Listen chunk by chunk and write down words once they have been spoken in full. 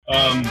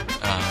Then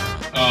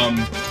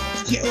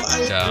you get,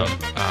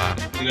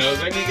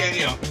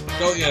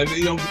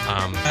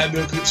 have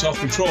no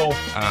self-control.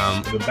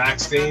 The back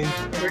stain.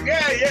 Like,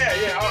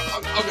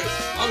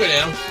 I'll go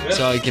down. Yeah.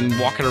 So I can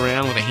walk it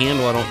around with a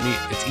handle.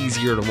 It's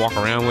easier to walk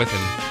around with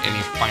and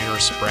a finer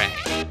spray.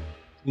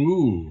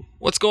 Ooh.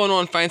 What's going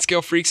on, Fine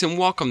Scale Freaks, and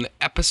welcome to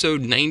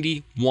episode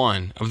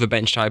 91 of the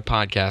Bench Tide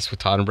Podcast with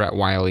Todd and Brett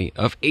Wiley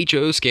of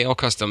HO Scale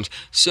Customs.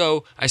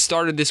 So I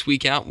started this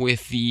week out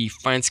with the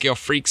Fine Scale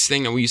Freaks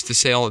thing that we used to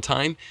say all the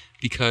time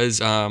because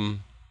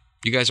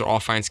you guys are all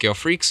Fine Scale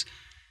Freaks,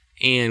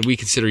 and we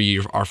consider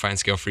you our Fine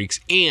Scale Freaks.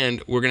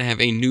 And we're going to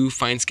have a new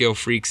Fine Scale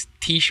Freaks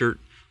t-shirt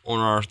on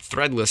our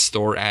Threadless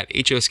store at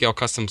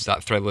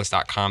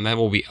hoscalecustoms.threadless.com. That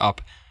will be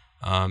up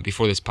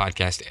before this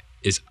podcast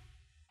is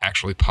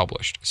actually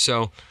published.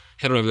 So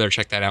head on over there,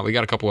 check that out. We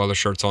got a couple other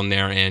shirts on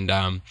there,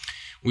 and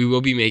we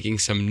will be making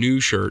some new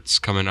shirts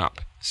coming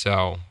up.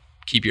 So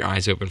keep your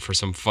eyes open for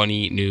some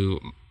funny new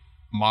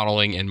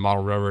modeling and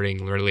model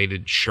railroading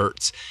related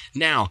shirts.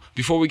 Now,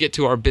 before we get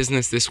to our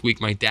business this week,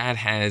 my dad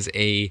has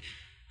a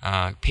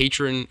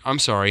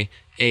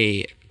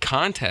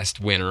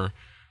contest winner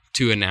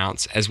to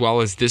announce, as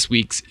well as this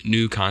week's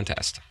new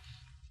contest.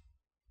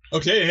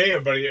 Okay, hey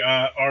everybody.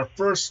 Our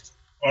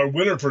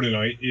winner for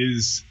tonight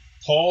is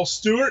Paul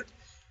Stewart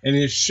and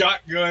his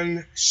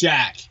Shotgun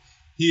Shack.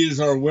 He is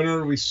our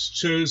winner. We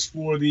chose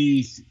for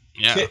the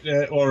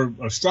kit or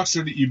a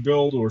structure that you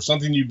build or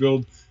something you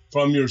build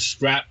from your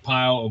scrap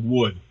pile of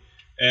wood.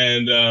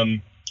 And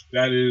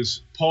that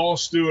is Paul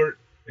Stewart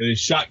and his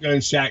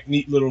Shotgun Shack,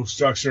 neat little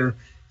structure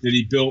that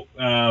he built.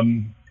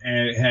 And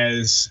it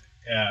has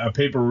a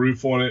paper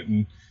roof on it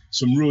and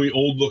some really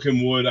old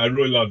looking wood. I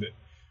really loved it.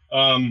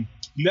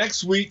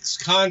 Next week's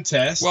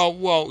contest.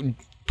 Well,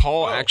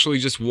 Paul actually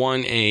just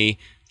won a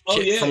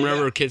kit from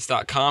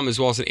RailroadKits.com as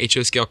well as an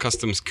HO Scale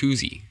Customs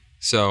koozie.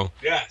 So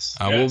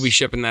we'll be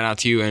shipping that out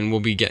to you, and we'll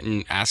be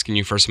asking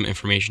you for some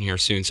information here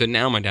soon. So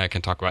now my dad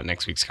can talk about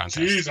next week's contest.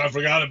 Jeez, I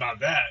forgot about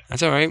that.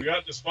 That's all right. We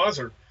got the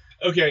sponsor.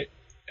 Okay,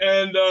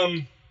 and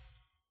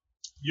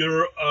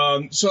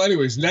so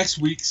anyways, next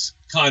week's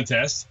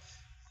contest.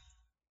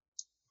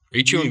 Are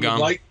you chewing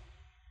gum?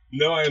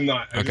 No, I am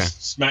not. I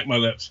just smacked my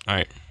lips. All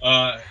right.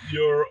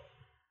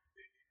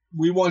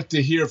 We want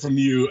to hear from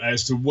you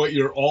as to what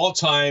your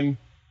all-time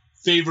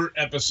favorite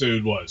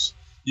episode was.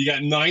 You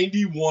got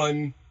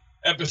 91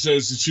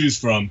 episodes to choose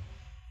from.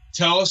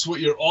 Tell us what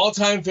your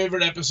all-time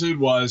favorite episode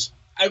was.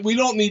 We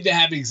don't need to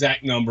have the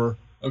exact number,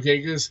 okay,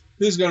 because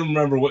who's going to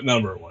remember what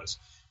number it was?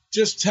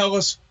 Just tell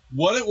us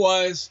what it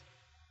was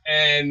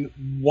and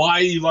why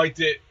you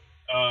liked it,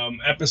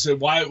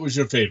 why it was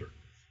your favorite,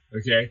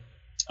 okay?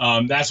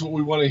 That's what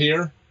we want to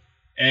hear.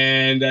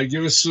 And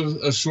give us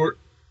a short,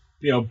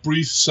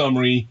 brief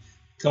summary,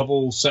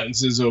 couple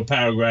sentences or a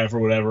paragraph or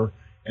whatever,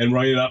 and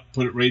write it up,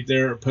 put it right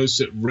there,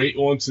 post it right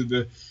onto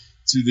the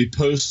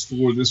post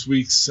for this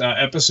week's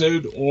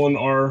episode on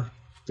our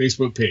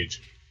Facebook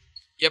page.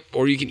 Yep,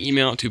 or you can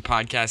email it to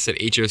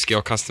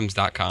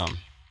podcast@hoscalecustoms.com.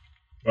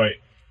 Right.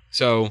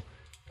 So,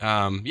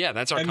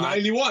 that's our... And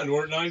 91,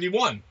 we're at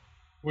 91,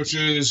 which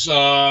is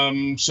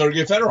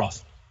Sergei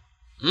Fedorov.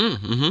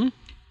 Mm-hmm.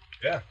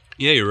 Yeah.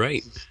 Yeah, you're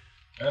right.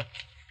 Yeah.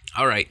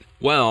 All right.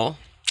 Well,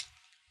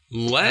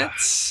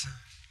 let's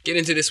get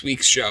into this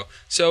week's show.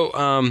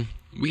 So,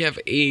 we have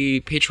a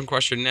patron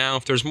question now.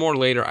 If there's more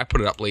later, I put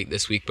it up late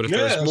this week. But if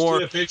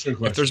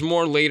there's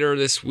more later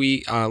this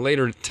week,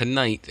 later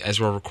tonight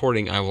as we're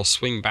recording, I will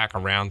swing back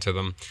around to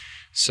them.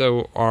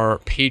 So our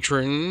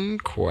patron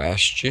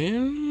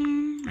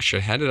question, I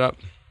should head it up,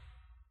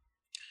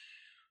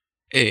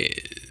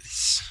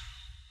 is,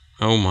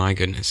 oh my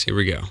goodness, here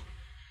we go.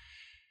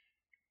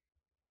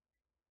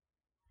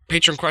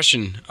 Patron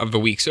question of the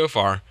week so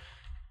far,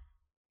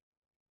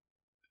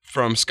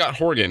 from Scott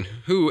Horgan,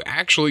 who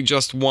actually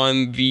just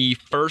won the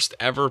first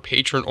ever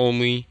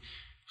patron-only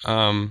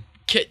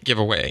kit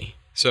giveaway.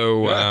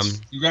 So,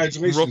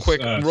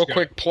 congratulations! Real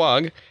quick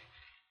plug.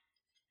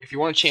 If you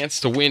want a chance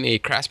to win a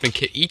Craftsman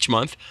kit each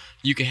month,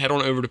 you can head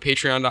on over to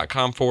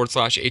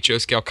patreon.com/HO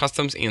Scale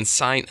Customs and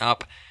sign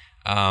up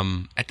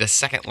at the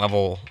second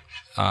level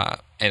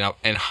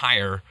and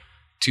higher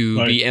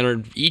to be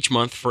entered each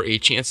month for a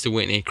chance to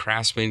win a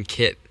Craftsman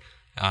kit.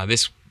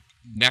 This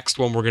next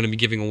one we're going to be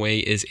giving away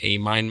is a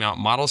Mind Mount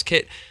Models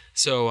kit.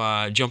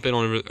 So jump in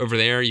over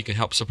there. You can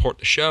help support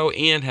the show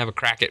and have a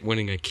crack at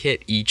winning a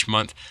kit each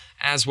month,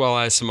 as well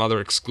as some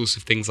other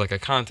exclusive things like a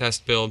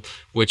contest build,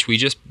 which we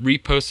just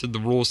reposted the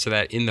rules to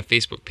that in the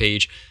Facebook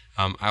page.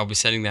 I'll be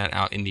sending that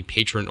out in the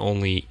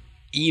patron-only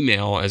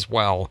email as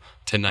well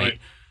tonight.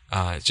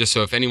 Just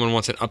so if anyone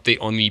wants an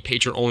update on the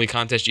patron-only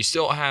contest, you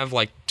still have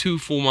like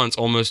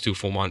almost 2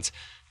 full months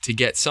to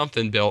get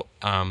something built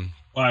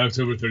by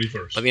October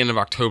 31st. By the end of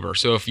October.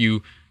 So if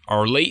you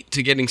are late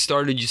to getting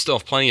started, you still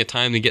have plenty of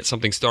time to get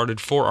something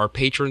started for our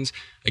patrons.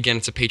 Again,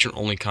 it's a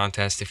patron-only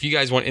contest. If you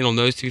guys want in on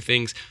those two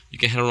things, you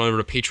can head on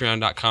over to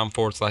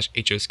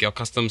patreon.com/HO Scale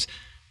Customs,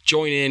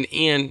 join in,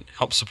 and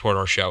help support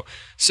our show.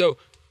 So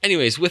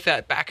anyways, with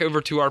that, back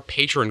over to our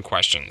patron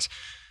questions.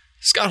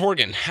 Scott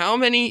Horgan, how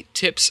many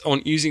tips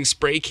on using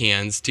spray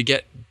cans to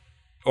get,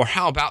 or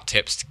how about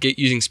tips to get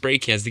using spray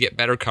cans to get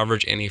better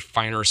coverage and a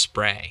finer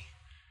spray?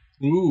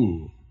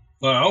 Ooh,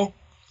 well,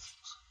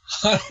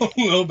 I don't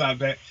know about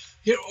that.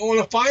 On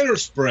a finer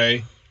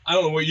spray, I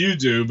don't know what you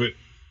do, but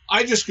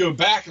I just go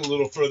back a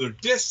little further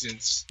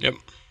distance. Yep.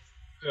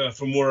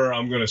 From where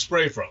I'm going to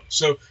spray from.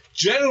 So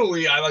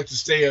generally, I like to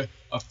stay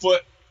a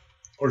foot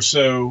or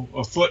so,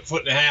 a foot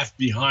and a half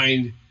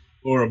behind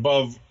or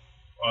above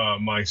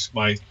my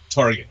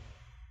target,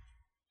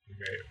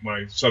 okay,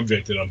 my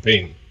subject that I'm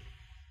painting.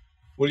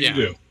 What do you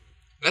do?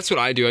 That's what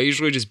I do. I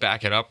usually just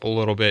back it up a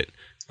little bit.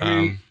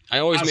 I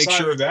always make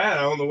sure of that.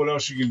 I don't know what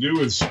else you can do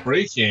with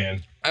spray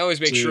can. I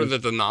always make sure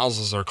that the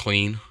nozzles are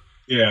clean.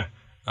 Yeah.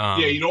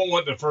 You don't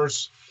want the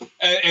first,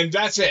 and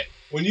that's it.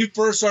 When you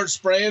first start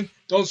spraying,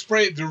 don't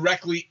spray it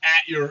directly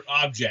at your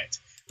object,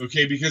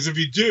 okay? Because if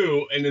you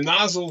do, and the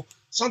nozzle,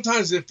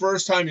 sometimes the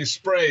first time you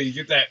spray, you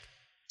get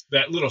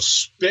that little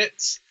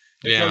spit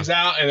that comes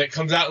out, and it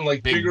comes out in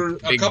like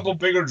a couple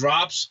bigger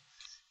drops.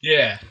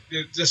 Yeah,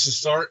 just to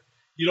start.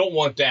 You don't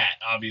want that,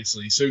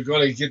 obviously. So you're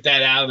going to get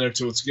that out of there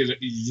till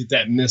you get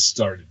that mist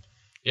started.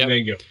 Yep. And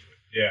then go.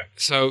 Yeah.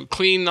 So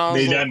clean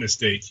nozzle. Made that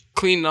mistake.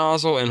 Clean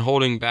nozzle and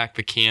holding back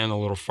the can a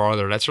little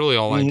farther. That's really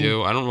all I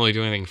do. I don't really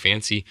do anything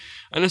fancy.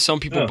 I know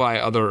some people buy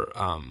other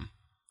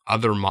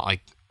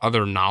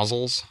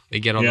nozzles.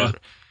 They get other. Yeah.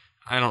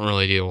 I don't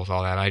really deal with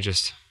all that. I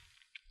just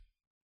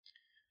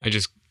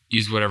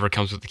use whatever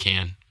comes with the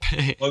can.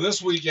 Well,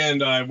 this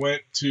weekend I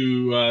went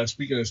to,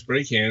 speaking of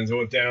spray cans, I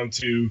went down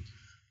to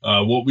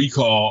what we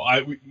call,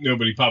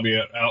 nobody probably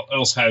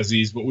else has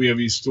these, but we have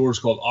these stores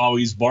called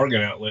Ollie's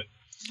Bargain Outlet.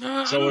 So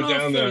I don't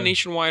know if they're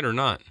nationwide or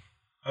not.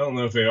 I don't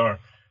know if they are,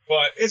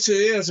 but it's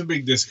a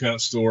big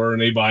discount store,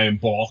 and they buy in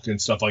bulk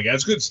and stuff like that.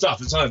 It's good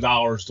stuff. It's not a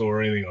dollar store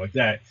or anything like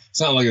that. It's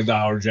not like a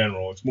Dollar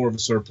General. It's more of a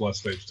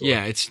surplus type store.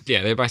 Yeah,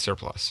 they buy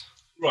surplus.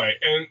 Right,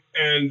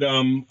 and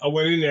I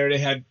went in there.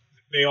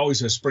 They always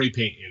have spray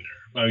paint in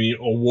there. I mean,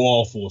 a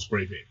wall full of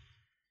spray paint.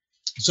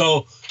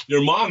 So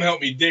your mom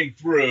helped me dig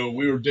through.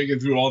 We were digging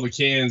through all the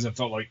cans. I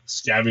felt like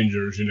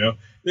scavengers, you know.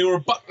 They were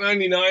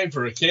 $1.99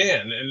 for a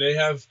can, and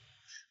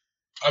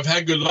I've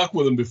had good luck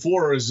with them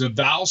before. Is a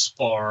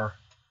Valspar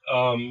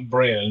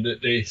brand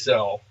that they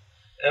sell,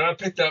 and I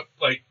picked up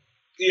I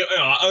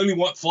only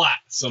want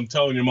flats. I'm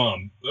telling your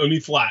mom, only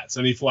flats,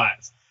 and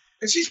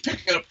she's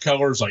picking up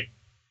colors like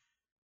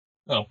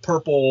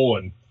purple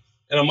and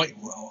I'm like,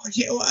 well, I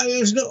can't.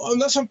 There's no,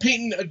 unless I'm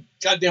painting a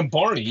goddamn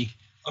Barney,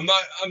 I'm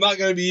not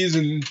going to be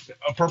using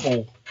a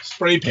purple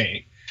spray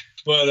paint.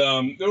 But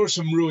there were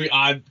some really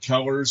odd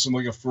colors, some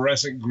like a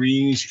fluorescent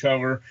greenish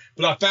color.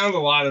 But I found a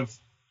lot of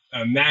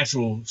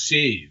natural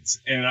shades,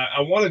 and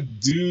I want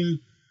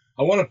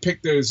to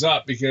pick those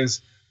up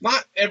because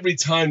not every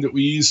time that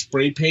we use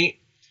spray paint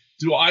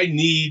do I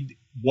need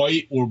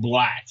white or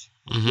black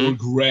or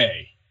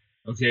gray,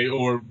 okay,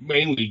 or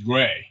mainly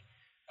gray.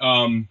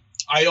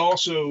 I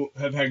also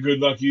have had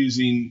good luck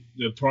using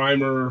the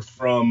primer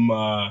from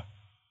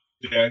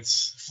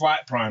that's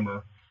flat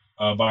primer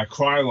by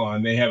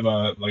Krylon. They have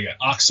like an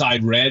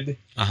oxide red.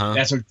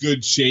 That's a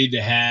good shade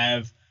to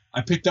have.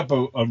 I picked up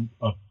and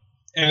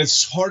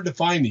it's hard to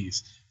find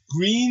these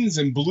greens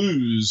and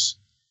blues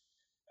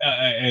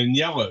and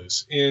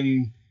yellows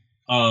in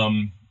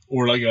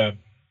or like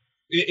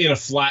in a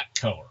flat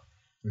color.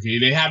 Okay,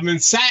 they have them in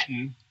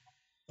satin,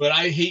 but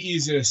I hate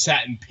using a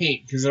satin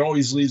paint because it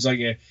always leaves like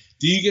a.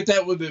 Do you get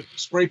that with the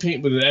spray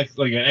paint with an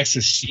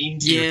extra sheen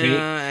to your paint?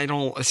 Yeah, I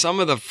don't. Some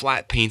of the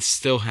flat paints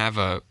still have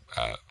a.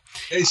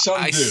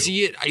 Some do.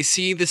 See it. I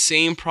see the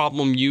same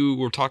problem you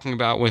were talking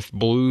about with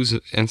blues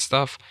and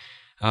stuff.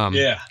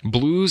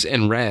 Blues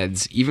and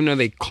reds, even though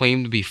they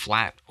claim to be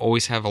flat,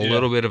 always have a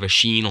little bit of a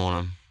sheen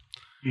on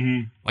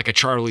them, like a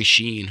Charlie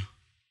Sheen.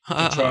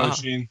 Charlie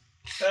Sheen.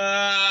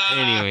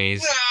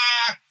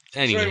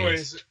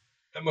 Anyways,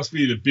 that must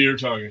be the beer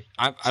talking.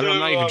 I'm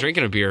not even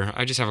drinking a beer.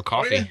 I just have a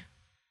coffee.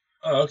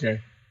 Oh, okay.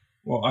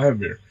 Well, I have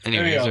beer.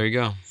 Anyways, there you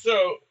go.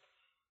 So,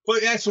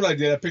 but that's what I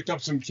did. I picked up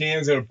some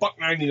cans that were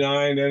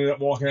 $1.99. Ended up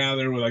walking out of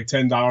there with like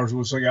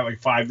 $10. So I got like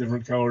 5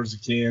 different colors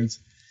of cans,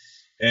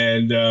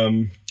 and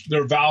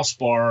they're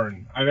Valspar,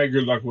 and I've had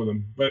good luck with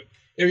them. But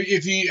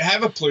if you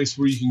have a place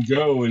where you can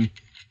go and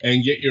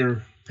get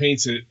your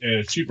paints at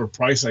a cheaper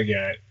price, I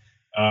get,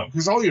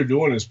 because all you're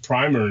doing is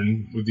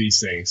primering with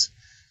these things.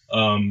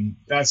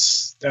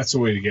 That's the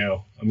way to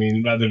go. I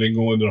mean, rather than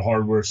going to the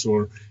hardware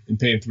store and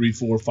paying $3,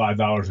 $4,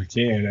 $5 a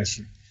can, that's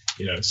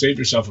save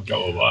yourself a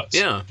couple of bucks.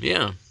 Yeah.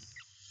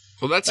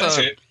 Well, that's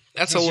it.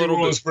 That's a little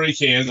bit. Spray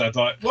cans. I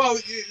thought, well,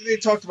 they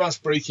talked about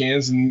spray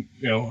cans, and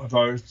I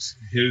thought I'd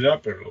hit it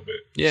up there a little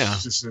bit. Yeah,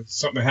 it's just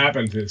something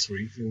happened this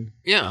week, and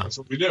that's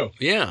what we do.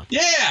 Yeah.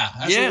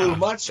 That's a little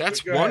much.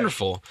 That's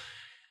wonderful.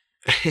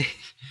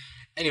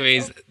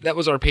 Anyways, that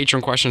was our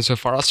Patreon question so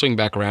far. I'll swing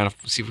back around,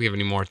 see if we have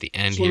any more at the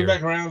end here. Swing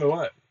back around to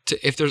what?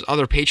 If there's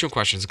other Patreon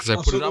questions, because I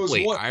put it up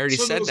late. I already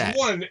said that.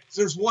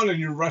 There's one, and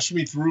you're rushing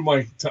me through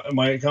my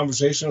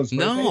conversation on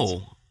spray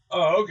paints?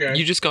 Oh, okay.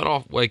 You just got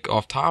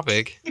off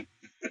topic.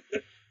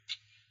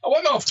 I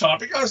wasn't off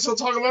topic. I was still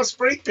talking about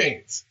spray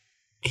paints.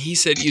 He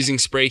said using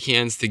spray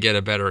cans to get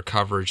a better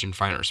coverage and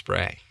finer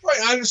spray. Right,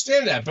 I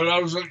understand that, but I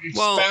was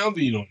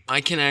expounding on it.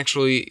 I can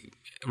actually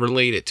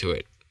relate it to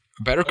it.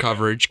 Better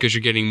coverage because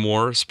you're getting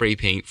more spray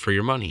paint for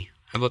your money.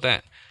 How about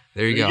that?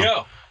 There you go.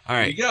 All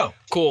right. There you go.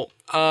 Cool.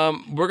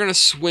 We're going to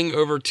swing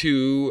over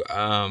to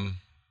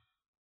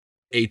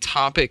a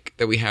topic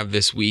that we have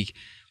this week,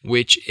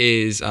 which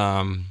is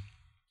college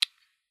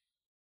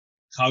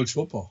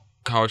football.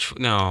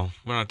 No,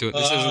 we're not doing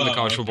this. Isn't the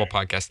college football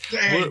podcast.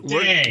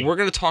 Dang. We're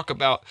going to talk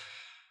about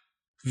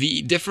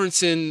the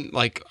difference in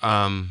what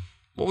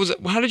was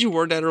it? How did you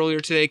word that earlier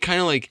today? Kind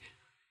of like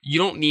you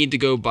don't need to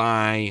go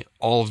buy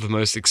all of the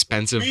most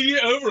expensive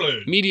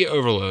media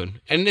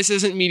overload. And this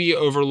isn't media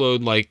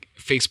overload like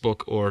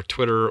Facebook or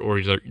Twitter or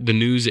the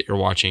news that you're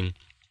watching.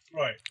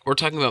 Right. We're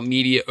talking about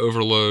media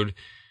overload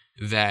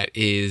that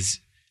is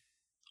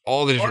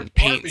all the different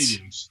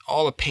paints,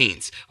 all the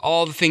paints,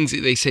 all the things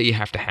that they say you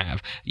have to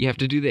have. You have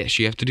to do this.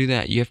 You have to do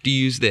that. You have to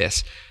use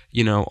this.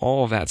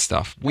 All of that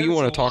stuff.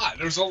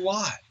 There's a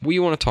lot. We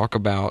want to talk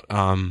about,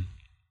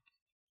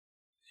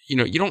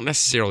 you don't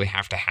necessarily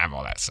have to have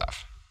all that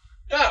stuff.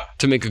 Yeah.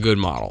 To make a good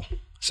model.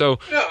 So.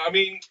 No, I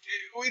mean,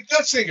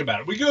 let's think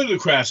about it. We go to the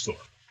craft store,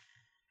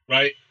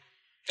 right?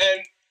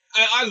 And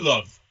I'm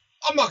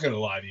not going to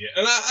lie to you.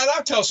 And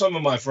I tell some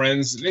of my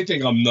friends, they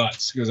think I'm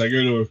nuts because I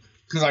go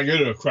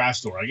to a craft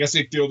store. I guess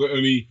they feel that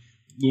only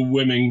the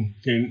women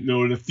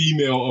the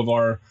female of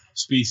our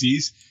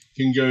species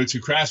can go to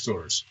craft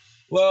stores.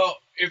 Well,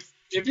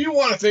 if you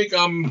want to think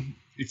I'm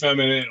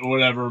effeminate or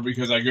whatever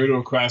because I go to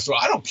a craft store,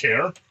 I don't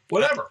care.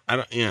 Whatever.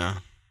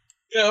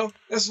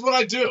 This is what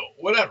I do.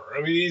 Whatever.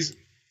 I mean,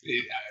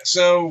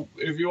 so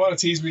if you want to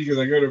tease me because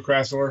I go to a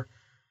craft store,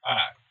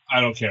 I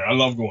don't care. I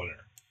love going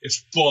there.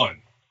 It's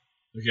fun.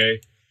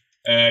 Okay?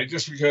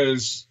 Just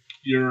because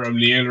you're a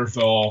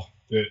Neanderthal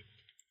that,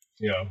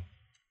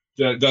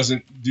 that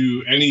doesn't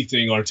do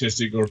anything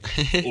artistic or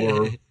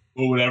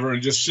whatever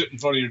and just sit in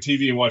front of your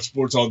TV and watch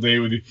sports all day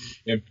with you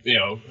and,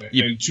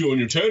 and chew on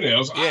your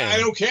toenails. Yeah. I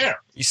don't care.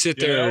 You sit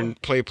there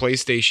and play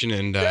PlayStation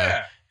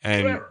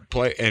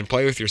and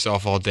play with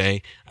yourself all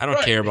day. I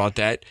don't care about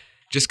that.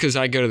 Just because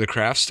I go to the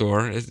craft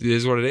store, it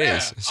is what it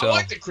is. So I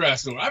like the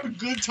craft store. I have a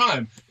good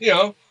time.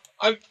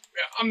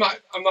 I'm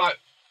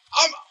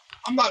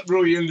not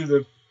really into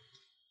the.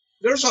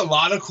 There's a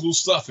lot of cool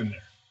stuff in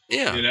there.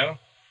 Yeah.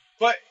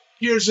 But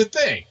here's the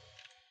thing.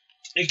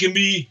 It can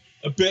be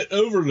a bit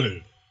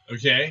overload.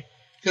 Okay,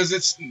 because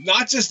it's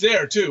not just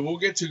there too. We'll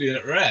get to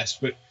the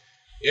rest, but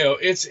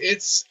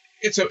it's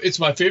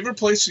my favorite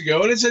place to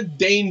go, and it's a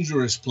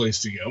dangerous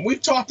place to go. And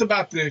we've talked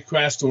about the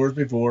craft stores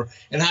before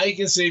and how you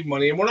can save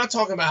money, and we're not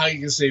talking about how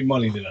you can save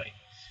money tonight.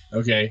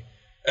 Okay,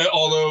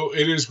 although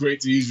it is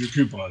great to use your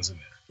coupons in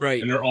there,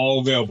 right? And they're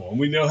all available, and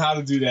we know how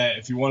to do that.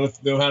 If you want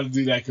to know how to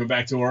do that, go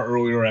back to our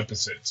earlier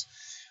episodes.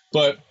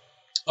 But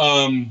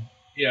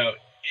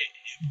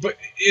but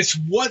it's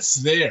what's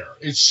there.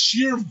 It's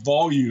sheer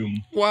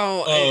volume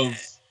of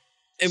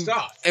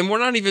stuff. And we're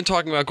not even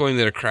talking about going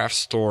to the craft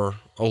store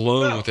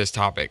alone with this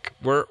topic.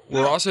 We're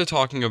also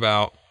talking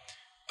about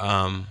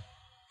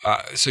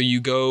so you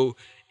go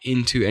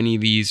into any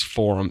of these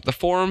forums. The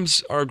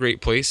forums are a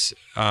great place,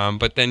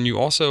 but then you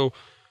also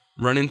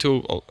run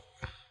into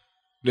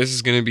this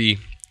is going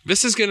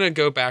to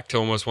go back to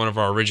almost one of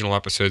our original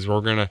episodes where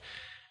we're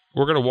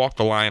going to walk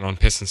the line on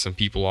pissing some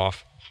people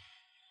off.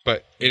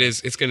 But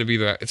it's going to be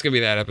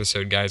that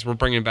episode, guys. We're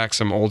bringing back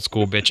some old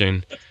school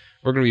bitching.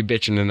 We're going to be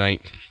bitching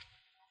tonight.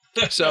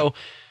 So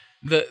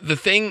the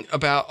thing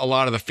about a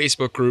lot of the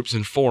Facebook groups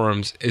and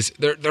forums is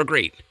they're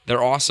great.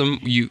 They're awesome.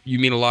 You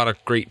meet a lot of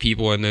great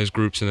people in those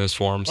groups and those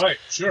forums. Right,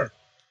 sure.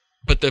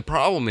 But the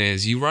problem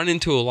is you run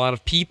into a lot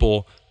of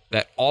people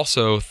that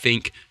also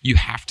think you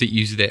have to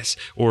use this,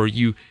 or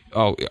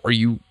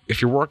if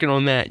you're working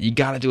on that, you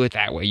got to do it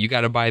that way. You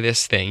got to buy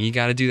this thing. You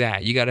got to do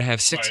that. You got to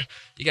have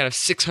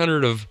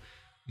 600 of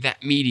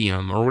that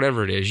medium or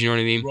whatever it is. You know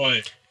what I mean?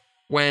 Right.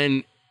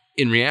 When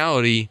in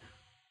reality,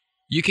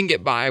 you can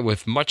get by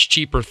with much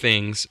cheaper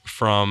things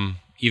from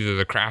either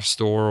the craft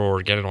store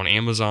or get it on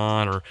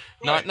Amazon or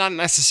not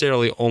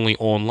necessarily only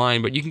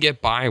online, but you can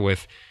get by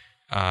with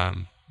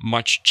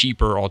much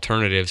cheaper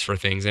alternatives for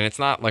things. And it's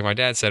not like my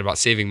dad said about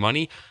saving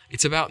money.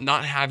 It's about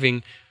not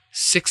having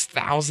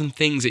 6,000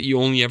 things that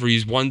you only ever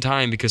use one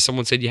time because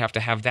someone said you have to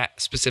have that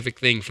specific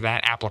thing for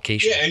that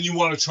application. Yeah, and you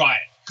want to try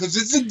it because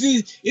it's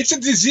a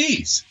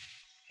disease.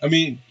 I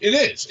mean, it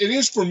is. It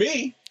is for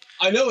me.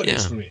 I know it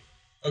is for me.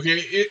 Okay,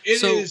 it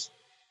is.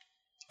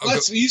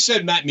 You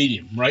said Matte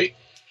Medium, right?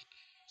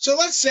 So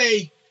let's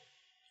say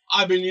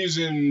I've been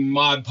using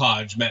Mod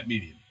Podge Matte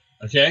Medium,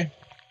 okay?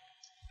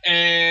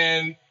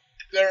 And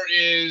there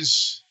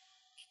is,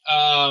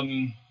 what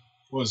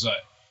was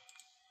that?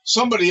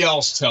 Somebody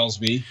else tells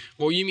me.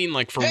 Well, you mean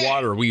like for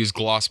water, we use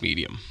gloss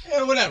medium.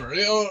 Yeah, whatever.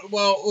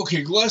 Well,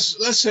 okay,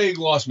 let's say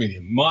gloss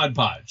medium, Mod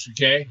Podge,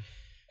 okay?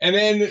 And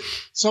then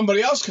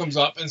somebody else comes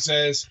up and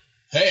says,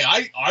 hey,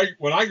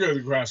 when I go to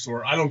the craft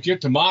store, I don't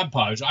get the Mod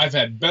Podge. I've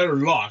had better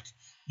luck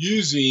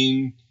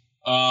using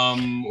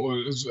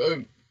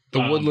The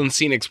Woodland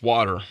Scenics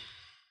water.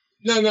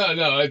 No,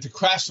 it's the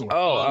Craftsman.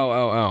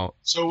 Oh.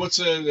 So what's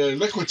the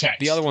Liquitex?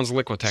 The other one's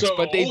Liquitex, So,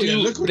 but they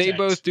Liquitex.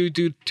 both do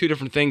two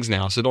different things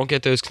now, so don't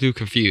get those too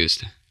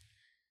confused.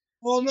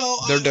 Well, no,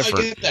 They're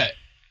different. I get that.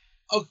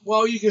 Oh,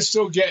 well, you can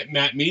still get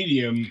matte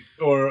medium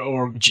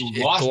or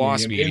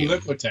gloss medium in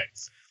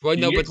Liquitex. Well,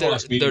 no, but they're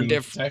in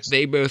different.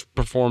 They both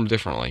perform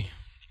differently.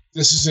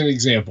 This is an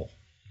example.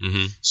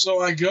 Mm-hmm.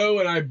 So I go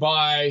and I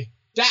buy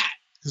that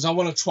because I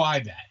want to try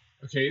that.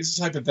 Okay, this is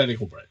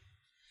hypothetical, Brett.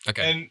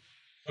 Okay.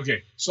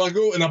 So I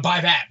go and I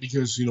buy that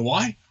because you know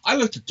why? I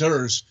looked at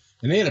theirs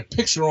and they had a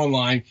picture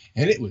online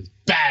and it was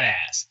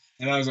badass.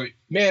 And I was like,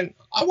 man,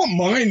 I want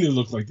mine to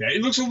look like that.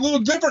 It looks a little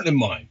different than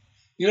mine.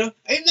 You know,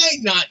 it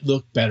might not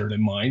look better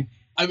than mine.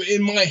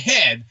 In my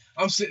head,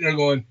 I'm sitting there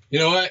going, you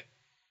know what?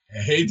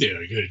 They did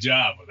a good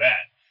job with that.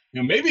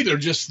 You know, maybe they're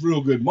just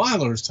real good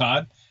modelers,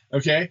 Todd.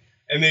 Okay.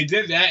 And they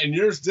did that and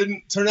yours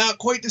didn't turn out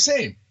quite the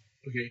same.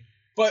 Okay.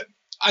 But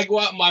I go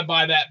out and I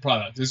buy that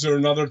product. Is there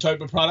another type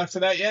of product for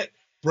that yet?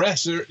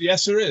 Breast.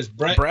 Yes, there is.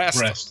 Breast.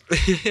 Breast.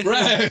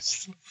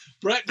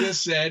 Brett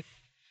just said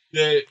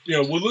that, you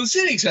know, Woodland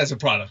Scenics has a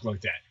product like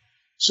that.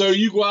 So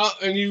you go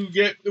out and you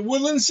get the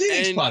Woodland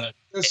Scenics product.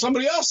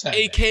 Somebody else has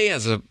AK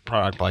has a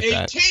product like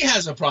that. AK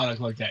has a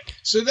product like that.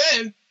 So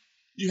then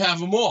you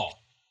have them all.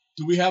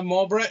 Do we have them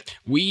all, Brett?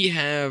 We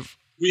don't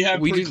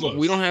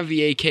have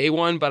the AK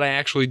one, but I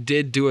actually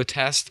did do a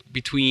test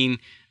between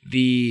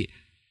the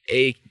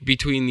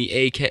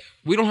AK.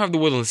 We don't have the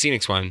Woodland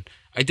Scenics one.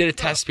 I did a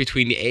test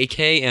between the AK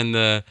and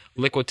the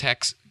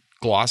Liquitex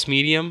gloss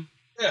medium.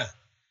 Yeah.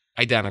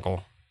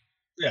 Identical.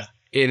 Yeah.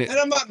 And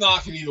I'm not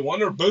knocking either one.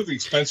 They're both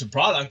expensive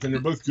product and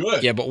they're both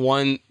good. Yeah, but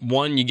one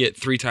you get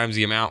 3 times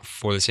the amount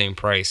for the same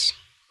price.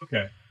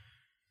 Okay.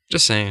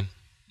 Just saying.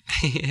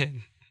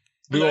 And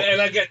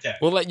I get that.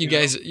 We'll let you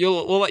guys.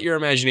 We'll let your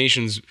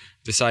imaginations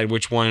decide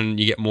which one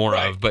you get more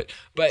of. But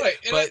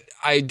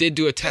I did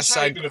do a test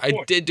side.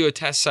 I did do a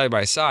test side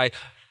by side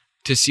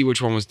to see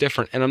which one was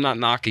different. And I'm not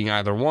knocking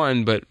either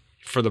one, but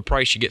for the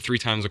price, you get 3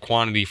 times the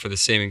quantity for the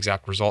same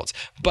exact results.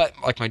 But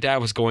like my dad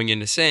was going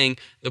into saying,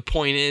 the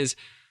point is,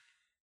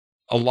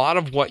 a lot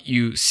of what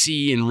you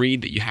see and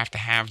read that you have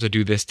to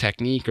do this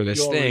technique or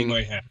this thing,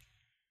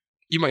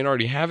 you might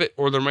already have it,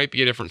 or there might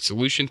be a different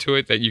solution to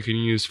it that you can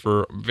use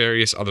for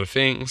various other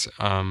things.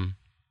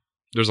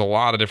 There's a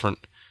lot of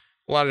different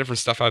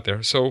stuff out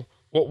there. So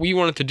what we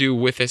wanted to do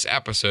with this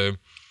episode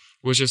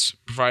was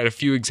just provide a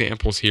few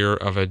examples here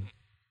of a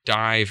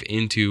dive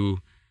into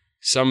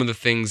some of the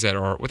things that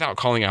are, without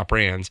calling out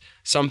brands,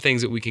 some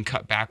things that we can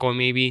cut back on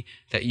maybe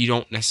that you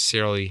don't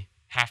necessarily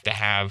have to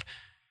have,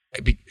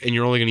 and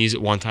you're only going to use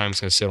it one time.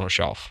 It's going to sit on a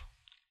shelf.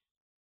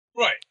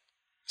 Right.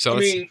 So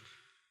you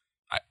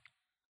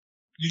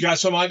got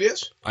some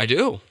ideas? I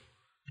do.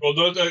 Well,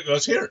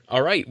 let's hear it.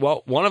 All right.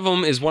 Well, one of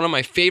them is one of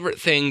my favorite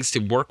things to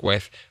work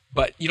with,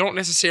 but you don't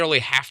necessarily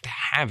have to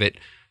have it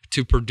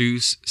to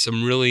produce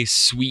some really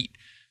sweet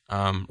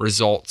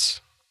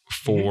results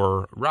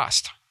for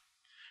rust.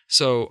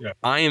 So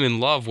I am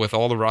in love with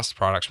all the rust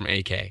products from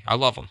AK. I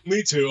love them.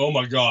 Me too. Oh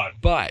my God.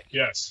 But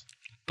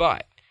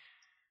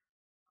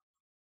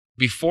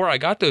before I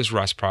got those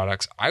rust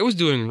products, I was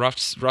doing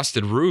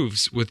rusted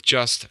roofs with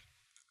just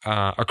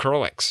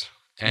acrylics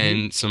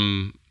and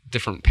some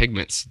different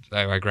pigments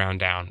that I ground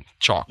down,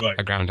 chalk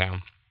I ground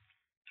down.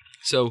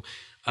 So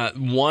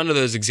one of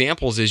those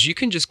examples is you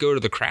can just go to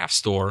the craft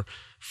store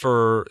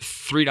for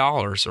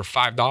 $3 or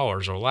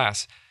 $5 or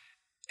less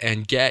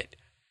and get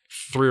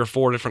 3 or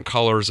 4 different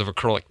colors of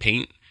acrylic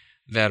paint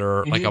that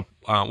are like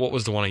what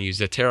was the one I used?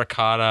 The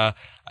terracotta.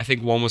 I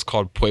think one was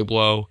called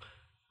Pueblo.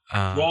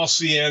 Raw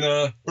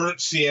sienna,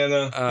 burnt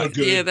sienna.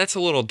 Good. Yeah, that's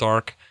a little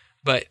dark,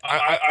 but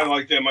I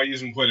like them. I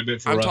use them quite a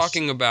bit for I'm rust.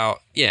 talking about,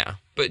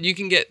 but you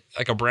can get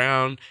like a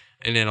brown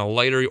and then a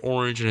lighter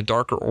orange and a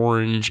darker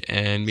orange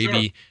and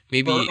maybe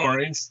burnt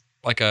orange,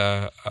 like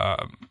a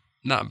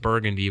not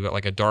burgundy, but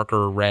like a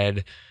darker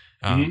red.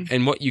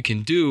 And what you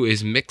can do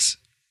is mix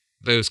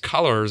those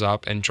colors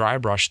up and dry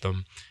brush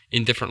them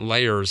in different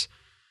layers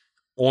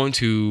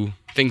onto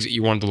things that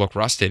you want to look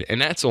rusted.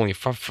 And that's only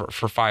for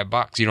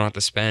 $5. You don't have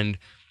to spend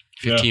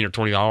 $15 or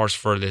 $20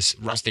 for this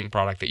rusting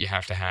product that you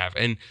have to have.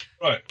 And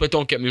but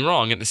don't get me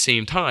wrong, at the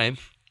same time,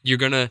 you're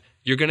gonna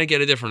get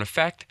a different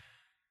effect.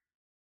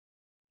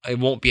 It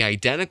won't be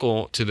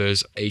identical to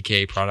those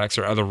AK products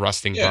or other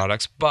rusting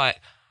products, but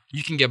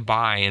you can get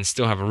by and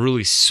still have a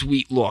really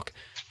sweet look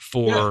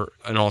for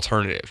an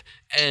alternative.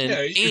 And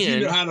if you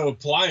know how to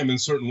apply them in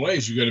certain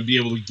ways, you're going to be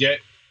able to get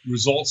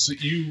results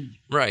that you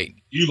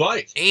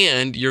like.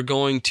 And you're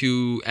going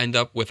to end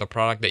up with a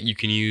product that you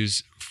can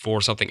use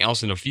for something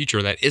else in the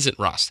future that isn't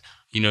rust.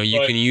 You know, you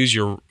can use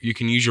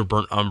your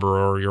burnt umber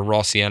or your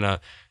raw sienna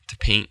to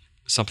paint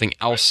something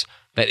else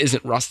that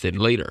isn't rusted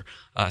later.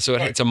 So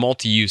it's a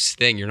multi-use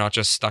thing. You're not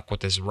just stuck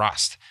with this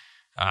rust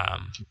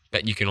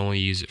that you can only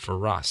use it for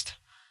rust.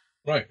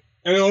 Right.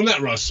 And on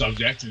that rust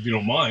subject, if you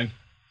don't mind,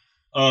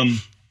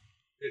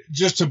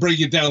 just to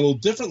break it down a little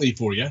differently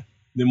for you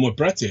than what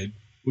Brett did,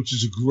 which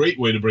is a great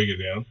way to break it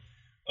down.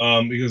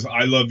 because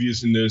I love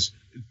using those.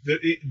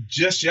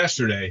 Just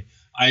yesterday,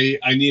 I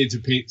needed to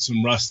paint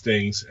some rust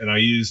things, and I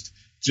used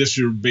just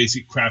your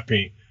basic craft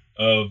paint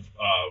of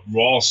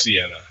raw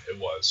sienna. It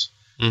was,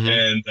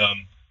 and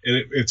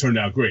it turned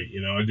out great.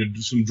 You know, I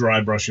did some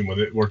dry brushing with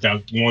it. It worked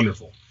out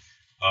wonderful.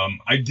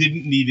 I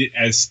didn't need it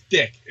as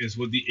thick as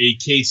what the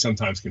AK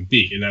sometimes can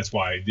be, and that's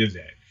why I did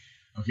that.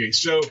 Okay,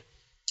 so,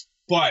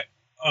 but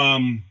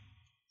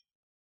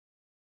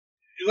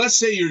let's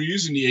say you're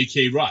using the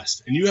AK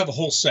rust, and you have a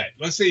whole set.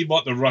 Let's say you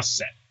bought the rust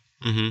set.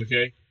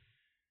 Okay.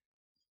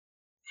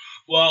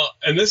 Well,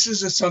 and this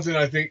is just something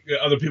I think that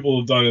other people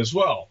have done as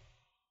well.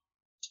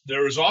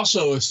 There is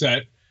also a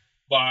set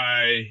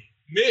by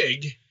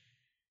MIG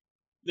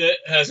that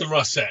has a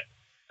rust set.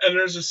 And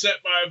there's a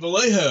set by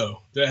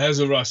Vallejo that has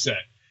a rust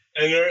set.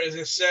 And there is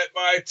a set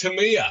by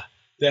Tamiya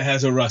that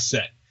has a rust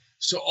set.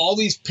 So all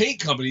these paint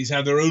companies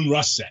have their own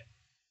rust set.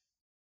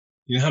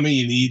 You know how many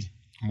you need?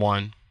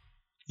 One.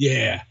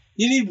 Yeah.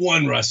 You need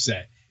one rust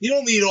set. You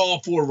don't need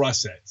all 4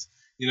 rust sets.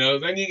 You know,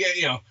 then you get,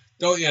 you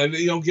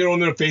don't get on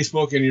their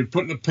Facebook and you're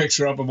putting a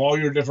picture up of all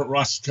your different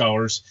rust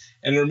colors,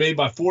 and they're made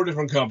by 4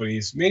 different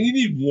companies. Man, you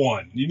need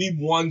one. You need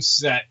one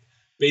set,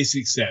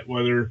 basic set.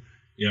 Whether,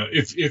 you know,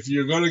 if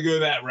you're going to go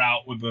that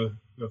route with the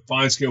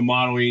fine scale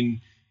modeling,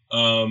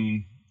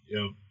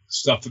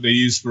 stuff that they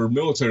use for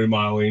military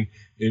modeling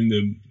in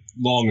the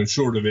long and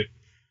short of it,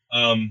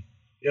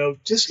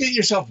 just get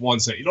yourself one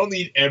set. You don't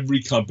need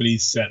every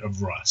company's set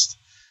of rust.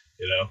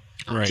 You know,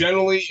 right.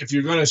 Generally, if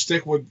you're going to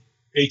stick with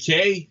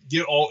AK,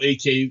 get all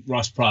AK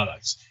rust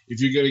products.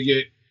 If you're going to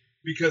get,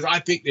 because I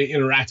think they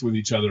interact with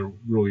each other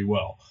really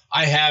well.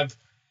 I have,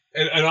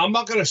 and I'm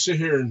not going to sit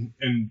here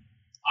and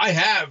I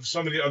have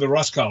some of the other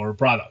rust color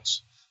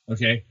products.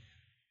 Okay.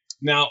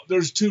 Now,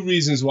 there's 2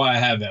 reasons why I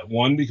have that.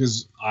 One,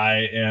 because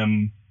I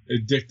am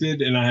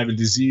addicted and I have a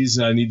disease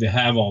and I need to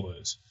have all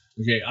those.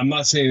 Okay. I'm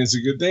not saying it's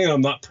a good thing. And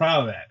I'm not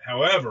proud of that.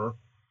 However,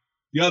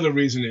 the other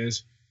reason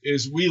is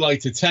we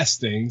like to test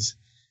things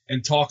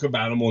and talk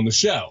about them on the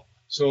show.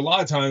 So a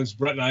lot of times,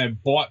 Brett and I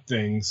have bought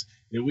things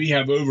that we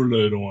have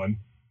overload on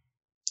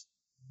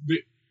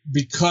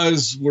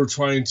because we're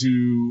trying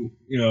to,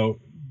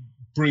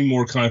 bring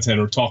more content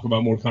or talk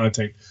about more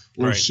content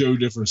or right. show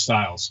different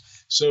styles.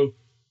 So,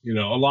 a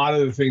lot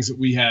of the things that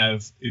we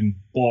have in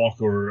bulk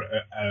or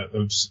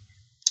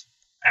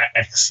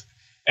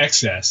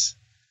excess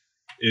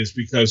is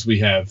because we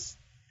have,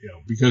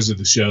 because of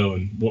the show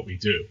and what we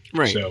do.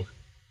 Right. So,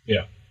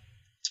 yeah.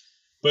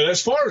 But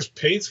as far as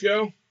paints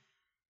go,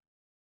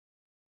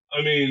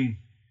 I mean,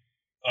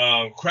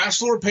 craft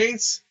store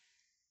paints.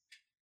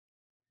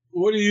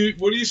 What do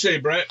you say,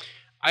 Brett?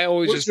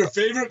 What's your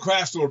favorite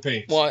craft store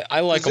paint? Well,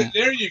 I like them.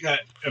 There you got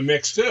a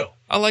mix too.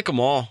 I like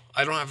them all.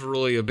 I don't have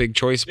really a big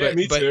choice, but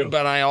me too.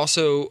 But I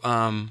also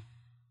I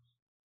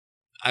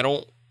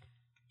don't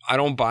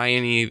buy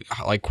any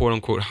like quote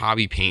unquote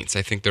hobby paints.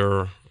 I think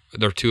they're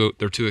too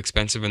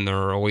expensive and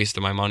they're a waste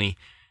of my money.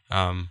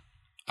 I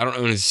don't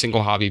own a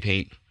single hobby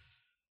paint.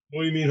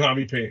 What do you mean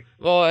hobby paint?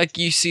 Well, like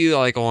you see,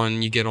 like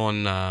you get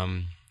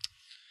on.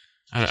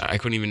 I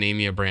couldn't even name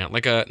you a brand,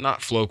 like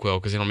not Flowquill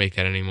because they don't make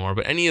that anymore.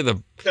 But any of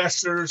the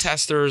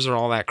testers or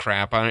all that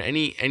crap.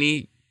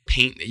 Any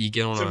paint that you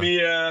get on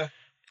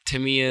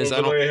Tamiya's,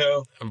 I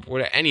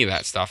don't any of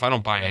that stuff. I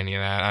don't buy any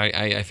of that.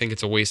 I think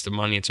it's a waste of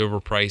money. It's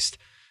overpriced.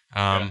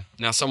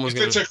 Now someone's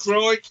if it's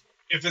acrylic,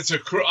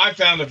 I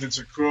found if it's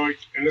acrylic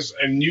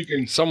and you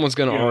can. Someone's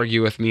gonna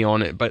argue with me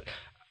on it, but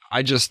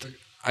I just.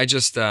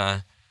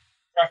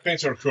 Craft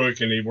paints are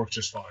acrylic and they work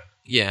just fine.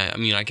 Yeah, I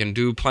mean, I can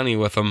do plenty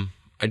with them.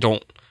 I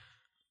don't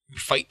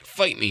fight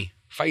me.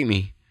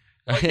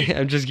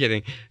 I'm just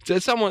kidding.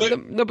 But someone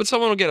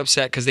will get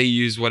upset because they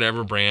use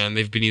whatever brand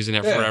they've been using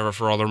it forever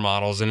for all their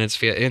models, and it's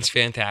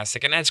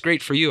fantastic, and that's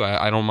great for you.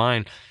 I don't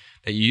mind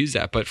that you use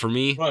that, but for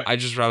me, I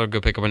just rather go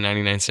pick up a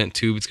 99-cent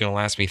tube. It's going to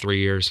last me 3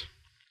 years.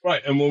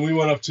 Right, and when we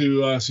went up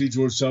to see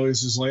George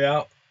Sellius'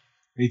 layout,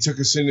 and he took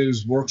us into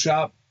his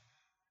workshop.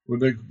 With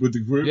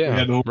the group, we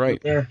had the whole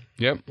group there.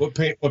 Yep. What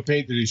paint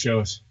did he show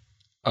us?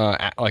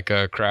 Like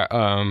a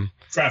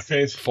craft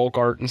paints, folk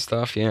art and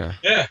stuff. Yeah.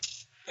 Yeah,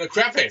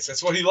 craft paints.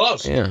 That's what he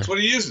loves. Yeah. That's what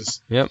he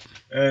uses. Yep.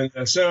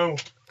 And so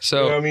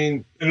I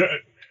mean,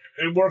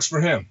 it works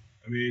for him.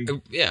 I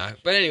mean, yeah.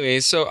 But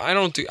anyways, so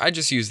I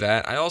just use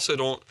that. I also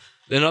don't.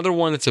 Another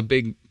one that's a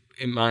big,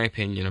 in my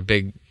opinion, a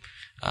big.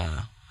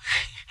 I'd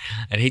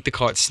hate to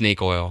call it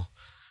snake oil,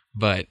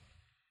 but.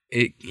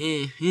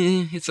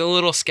 It's a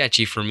little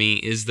sketchy for me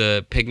is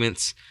the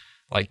pigments,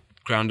 like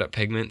ground up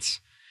pigments.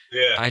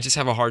 Yeah. I just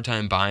have a hard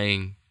time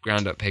buying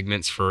ground up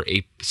pigments for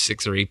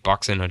 $6 or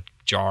 $8 in a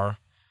jar.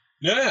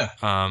 Yeah.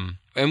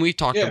 And we've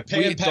talked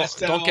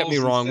don't get me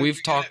wrong,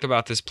 we've talked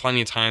about this plenty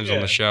of times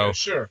on the show. Yeah,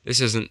 sure.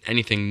 This isn't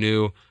anything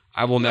new.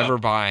 I will never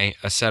buy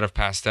a set of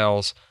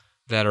pastels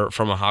that are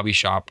from a hobby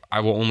shop.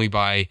 I will only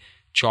buy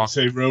chalk.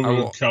 Say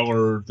railroad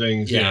color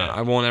things. Yeah,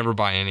 I won't ever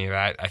buy any of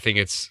that. I think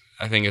it's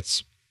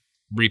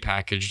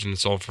repackaged and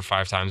sold for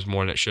 5 times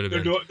more than it should have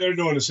been. They're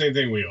doing the same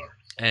thing we are.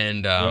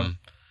 And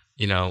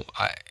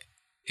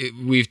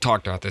we've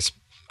talked about this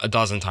a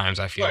dozen times,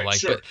 I feel like.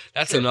 Sure, but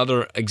that's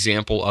another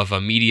example of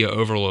a media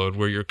overload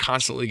where you're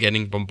constantly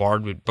getting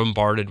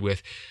bombarded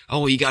with,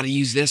 oh, you got to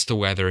use this to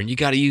weather, and you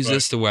got to use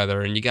this to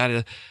weather, and you got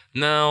to.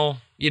 No,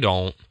 you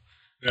don't.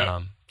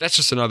 Yeah. That's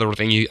just another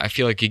thing I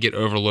feel like you get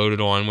overloaded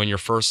on when you're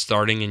first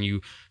starting and you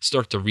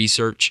start to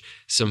research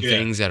some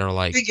things that are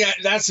like. I think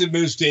that's the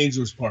most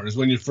dangerous part is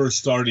when you're first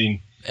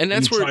starting. And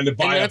that's where trying to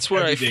buy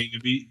everything to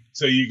be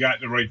so you got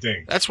the right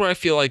thing. That's where I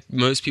feel like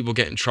most people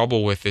get in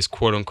trouble with this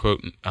quote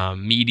unquote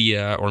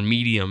media or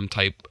medium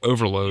type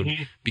overload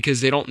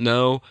because they don't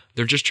know.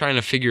 They're just trying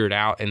to figure it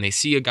out, and they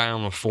see a guy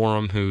on the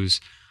forum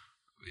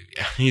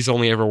he's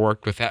only ever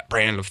worked with that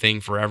brand of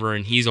thing forever,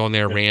 and he's on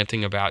there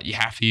ranting about you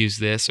have to use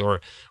this,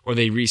 or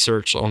they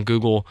research on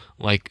Google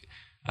like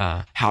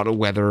how to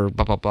weather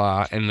blah blah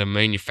blah, and the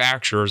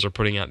manufacturers are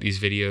putting out these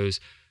videos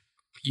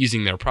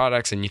using their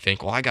products, and you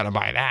think, well, I got to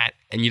buy that,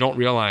 and you don't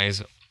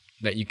realize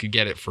that you could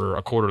get it for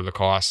a quarter of the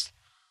cost,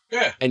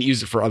 and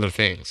use it for other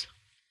things.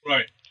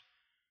 Right.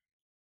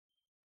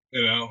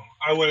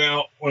 I went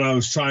out when I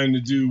was trying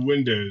to do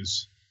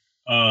windows,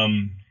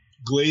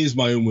 glaze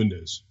my own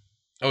windows.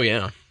 Oh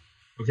yeah.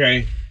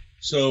 Okay.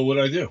 So what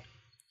did I do?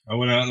 I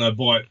went out and I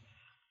bought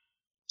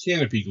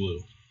canopy glue.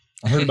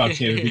 I heard about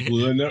canopy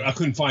glue, and I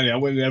couldn't find it. I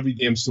went into every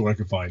damn store I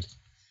could find.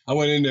 I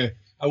went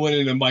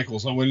into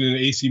Michael's. I went into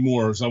AC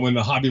Moore's. I went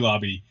to Hobby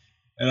Lobby,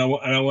 and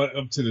I went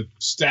up to the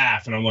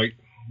staff, and I'm like,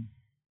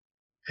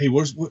 "Hey,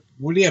 where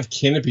do you have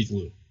canopy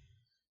glue?"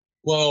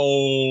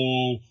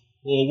 Well,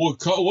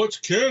 what's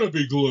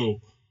canopy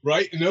glue,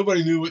 right? And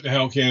nobody knew what the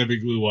hell canopy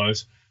glue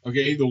was.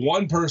 Okay, the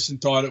one person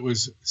thought it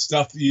was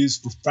stuff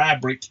used for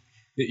fabric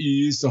that you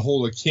use to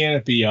hold a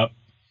canopy up,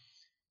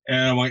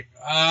 and I'm like,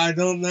 I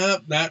don't know,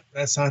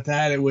 that's not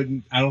that. It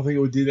wouldn't. I don't think it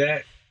would do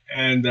that,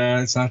 and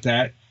it's not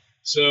that.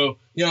 So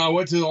I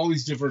went to all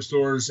these different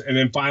stores, and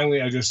then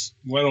finally I just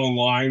went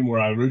online where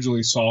I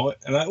originally saw it,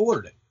 and I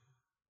ordered it.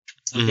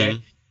 Okay,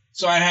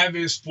 so I have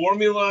this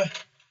formula.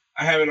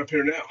 I have it up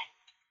here now.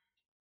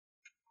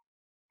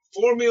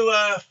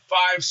 Formula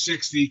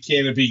 560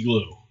 canopy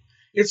glue.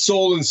 It's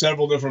sold in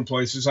several different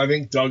places. I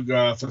think Doug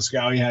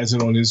Fiscali has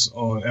it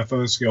on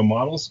FO Scale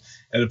Models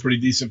at a pretty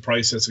decent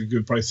price. That's a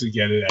good price to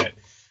get it at.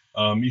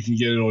 You can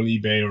get it on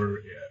eBay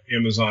or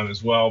Amazon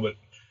as well, but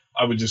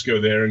I would just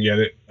go there and get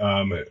it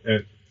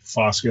at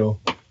Fosco.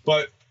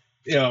 But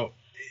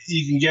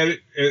you can get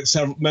it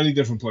at many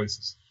different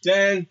places.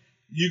 Then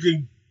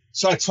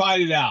so I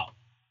tried it out.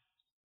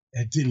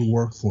 It didn't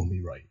work for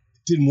me right.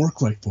 It didn't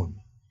work right for me.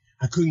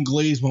 I couldn't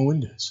glaze my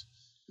windows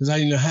because I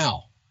didn't know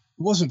how.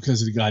 It wasn't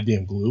because of the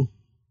goddamn glue.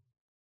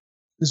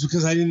 It's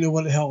because I didn't know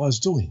what the hell I was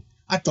doing.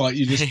 I thought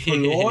you just put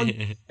it on,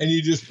 and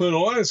it's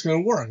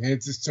going to work. And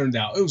it just turned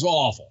out it was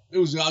awful. It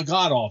was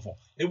god awful.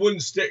 It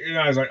wouldn't stick.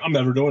 I was like, I'm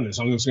never doing this.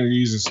 I'm just going to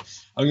use this.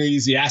 I'm going to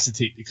use the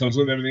acetate that comes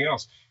with everything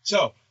else.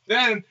 So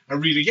then I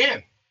read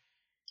again.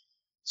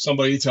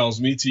 Somebody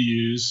tells me to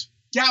use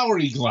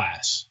gallery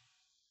glass.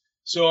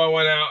 So I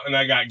went out and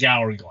I got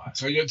gallery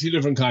glass. I got two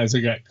different kinds.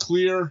 I got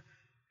clear,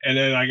 and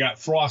then I got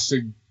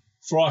frosted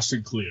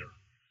clear.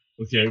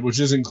 Okay, which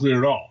isn't clear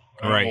at all.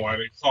 I don't know why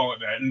they call it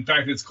that. In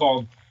fact, it's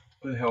called,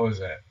 what the hell is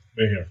that?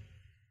 Right here.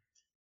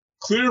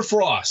 Clear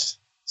frost.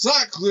 It's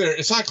not clear.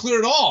 It's not clear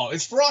at all.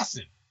 It's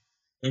frosted.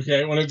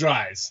 Okay, when it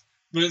dries.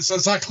 But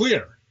it's not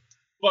clear.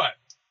 But,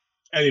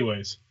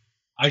 anyways,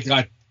 I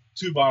got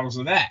 2 bottles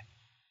of that.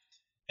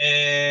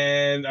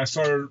 And I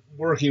started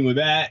working with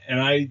that, and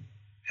I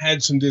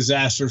had some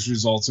disastrous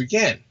results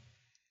again.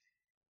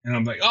 And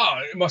I'm like,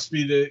 oh, it must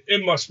be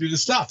the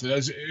stuff.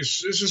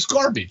 It's just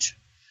garbage.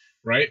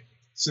 Right?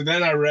 So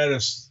then I read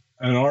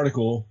an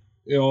article.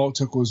 All it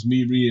took was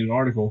me reading an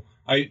article.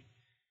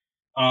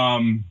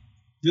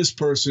 This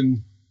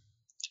person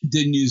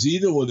didn't use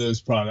either one of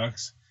those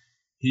products.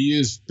 He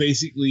used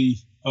basically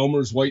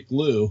Elmer's white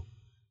glue,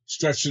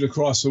 stretched it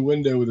across the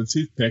window with a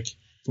toothpick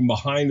from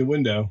behind the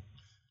window,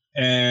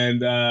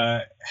 and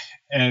I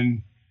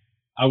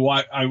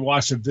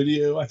watched a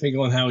video, I think,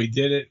 on how he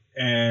did it,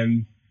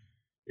 and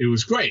it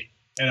was great.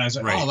 And I was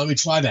like, oh, let me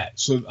try that.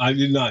 So I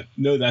did not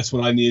know that's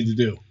what I needed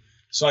to do.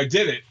 So I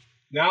did it.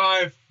 Now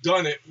I've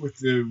done it with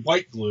the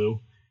white glue,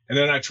 and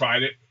then I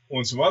tried it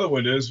on some other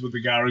windows with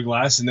the gallery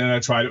glass, and then I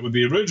tried it with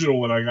the original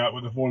one I got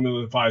with the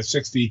Formula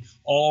 560.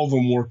 All of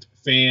them worked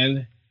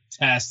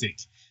fantastic.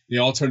 They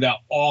all turned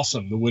out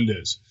awesome, the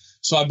windows.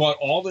 So I bought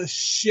all this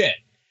shit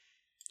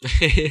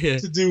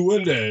to do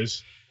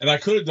windows, and I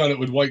could have done it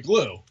with white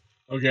glue,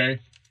 okay?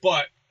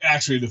 But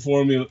actually,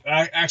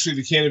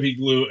 the canopy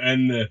glue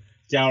and the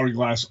gallery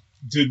glass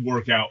did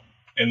work out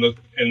and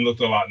looked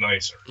a lot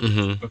nicer.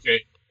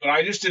 Okay, but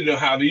I just didn't know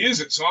how to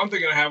use it, so I'm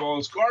thinking I have all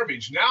this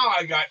garbage. Now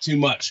I got too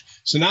much,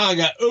 so now I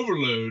got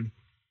overload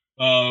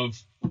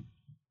of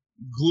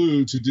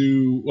glue to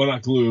do. Well,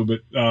 not glue, but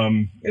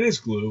it is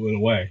glue in a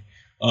way.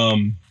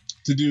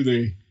 To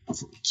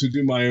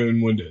do my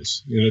own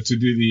windows, to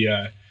do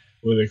the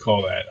what do they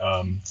call that?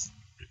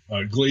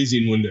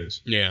 Glazing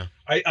windows. Yeah,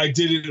 I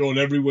did it on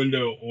every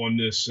window on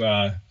this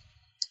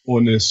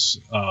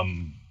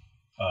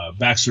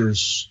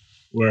Baxter's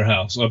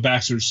warehouse,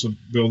 Baxter's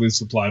Building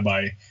Supply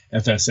by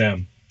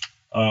FSM,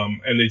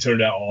 and they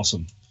turned out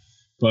awesome.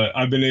 But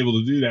I've been able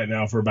to do that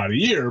now for about a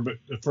year. But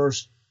the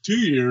first 2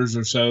 years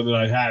or so that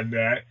I had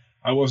that,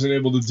 I wasn't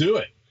able to do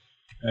it.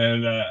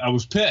 And I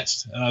was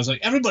pissed. And I was like,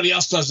 everybody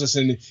else does this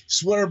and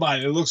swear by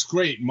it. It looks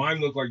great. Mine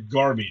look like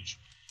garbage.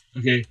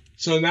 Okay.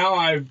 So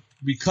now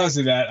because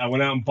of that, I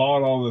went out and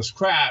bought all this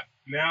crap.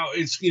 Now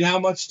it's, how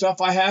much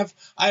stuff I have?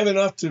 I have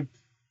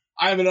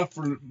enough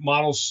for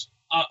models.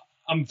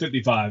 I'm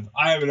 55.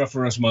 I have enough for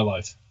the rest of my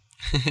life.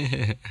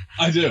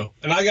 I do.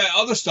 And I got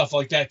other stuff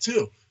like that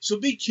too. So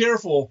be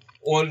careful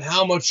on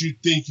how much you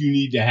think you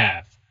need to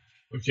have.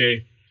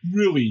 Okay.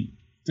 Really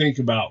think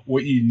about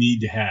what you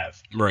need to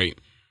have. Right.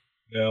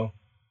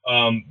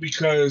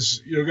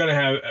 Because you're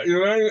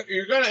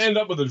gonna end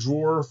up with a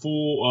drawer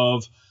full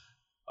of,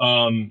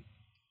 and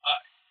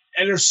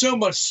there's so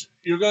much.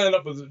 You're gonna end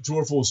up with a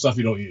drawer full of stuff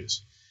you don't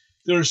use.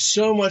 There's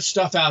so much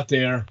stuff out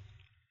there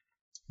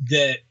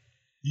that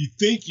you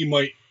think you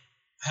might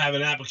have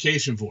an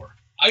application for.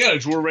 I got a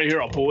drawer right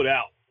here. I'll pull it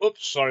out.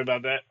 Oops, sorry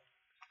about that.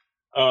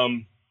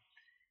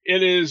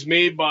 It is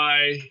made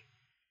by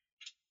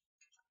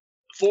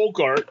Folk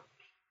Art.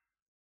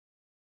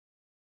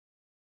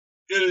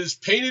 It is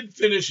Painted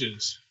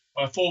Finishes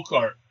by Folk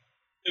Art.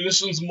 And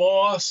this one's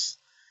moss.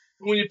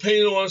 When you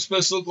paint it on, it's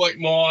supposed to look like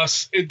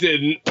moss. It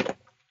didn't.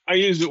 I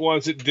used it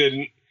once. It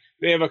didn't.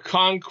 They have a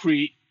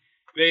concrete.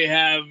 They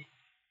have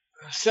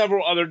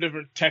several other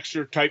different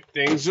texture type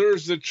things.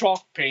 There's the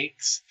chalk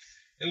paints.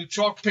 And the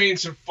chalk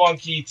paints are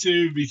funky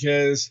too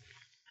because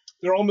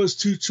they're almost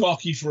too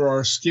chalky for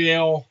our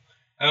scale.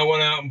 And I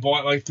went out and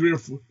bought like 3 or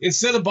 4.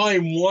 Instead of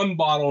buying one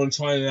bottle and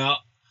trying it out,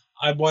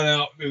 I went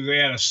out, they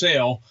had a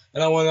sale,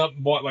 and I went up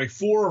and bought like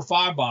 4 or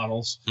 5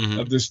 bottles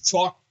of this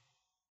chalk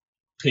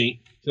paint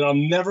that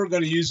I'm never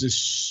going to use this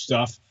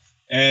stuff,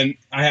 and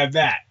I have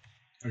that.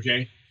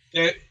 Okay,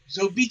 and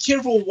so be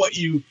careful what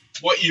you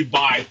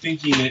buy,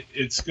 thinking that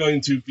it's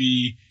going to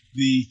be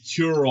the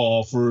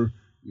cure-all for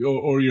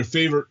or your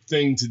favorite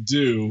thing to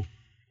do,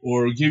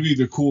 or give you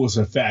the coolest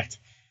effect.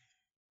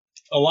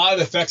 A lot of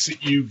the effects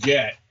that you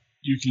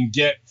can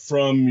get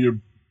from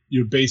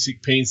your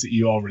basic paints that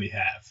you already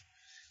have.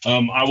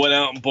 I went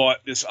out and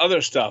bought this other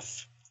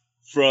stuff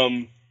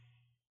from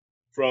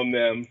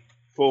them.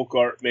 Folk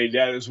Art made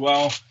that as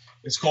well.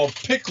 It's called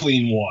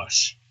Pickling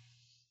Wash.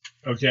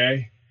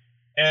 Okay?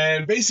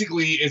 And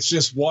basically, it's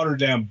just watered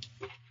down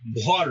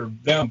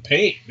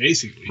paint,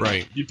 basically.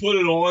 Right. You put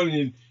it on, and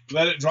you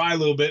let it dry a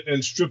little bit,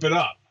 and strip it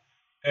up.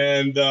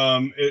 And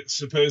it's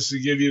supposed to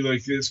give you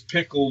like this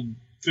pickled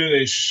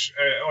finish,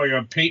 like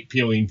a paint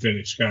peeling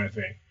finish kind of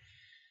thing.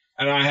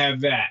 And I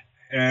have that.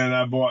 And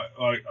I bought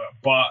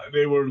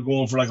they were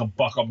going for like $1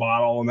 a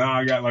bottle. And now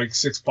I got like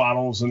 6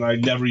 bottles, and I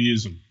never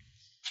use them.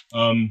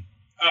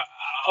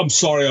 I'm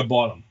sorry I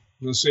bought them.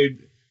 I'm gonna say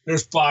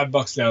there's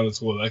 $5 down the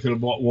toilet. I could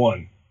have bought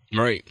one.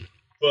 Right.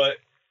 But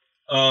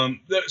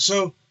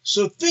so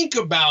think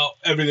about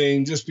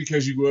everything. Just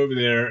because you go over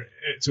there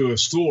to a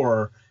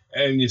store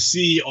and you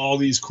see all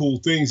these cool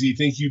things that you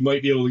think you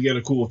might be able to get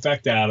a cool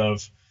effect out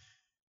of,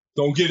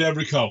 don't get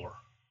every color.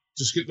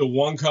 Just get the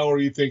one color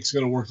you think is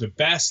going to work the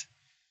best.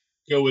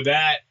 Go with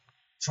that.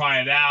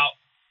 Try it out.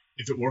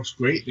 If it works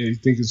great and you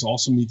think it's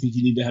awesome, you think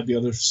you need to have the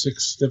other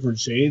 6 different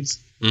shades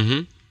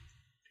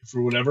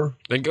for whatever,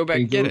 then go back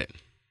and get it.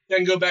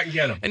 Then go back and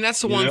get them. And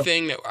that's the one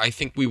thing that I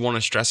think we want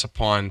to stress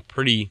upon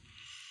pretty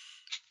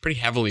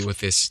heavily with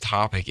this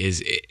topic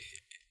is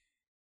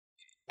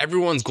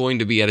everyone's going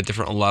to be at a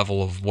different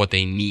level of what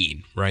they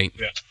need, right?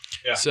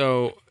 Yeah.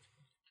 So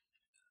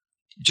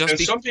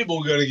some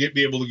people are going to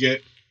be able to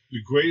get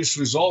the greatest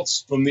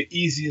results from the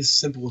easiest,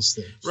 simplest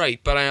things.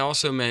 Right, but I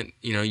also meant,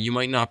 you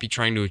might not be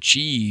trying to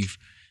achieve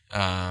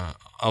a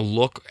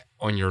look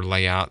on your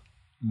layout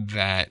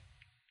that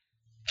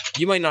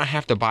you might not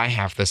have to buy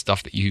half the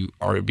stuff that you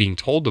are being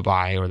told to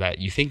buy or that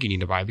you think you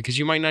need to buy, because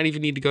you might not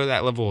even need to go to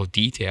that level of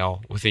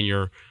detail within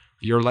your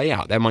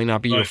layout. That might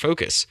not be your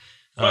focus.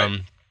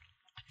 Right.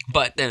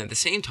 But then at the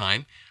same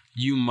time,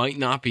 you might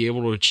not be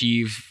able to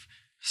achieve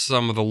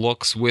some of the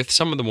looks with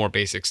some of the more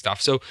basic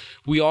stuff. So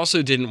we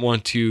also didn't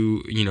want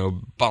to,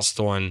 bust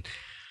on.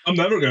 I'm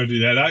never going to do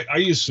that. I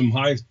use some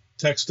high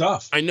tech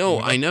stuff. I know,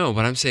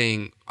 but I'm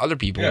saying other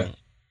people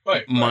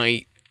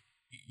might,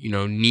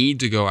 need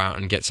to go out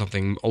and get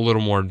something a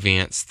little more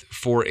advanced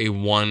for a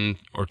 1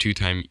 or 2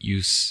 time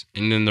use,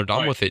 and then they're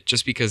done with it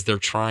just because they're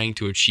trying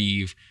to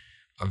achieve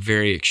a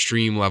very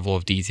extreme level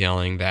of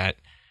detailing that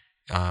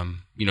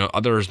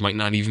others might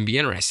not even be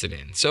interested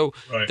in. So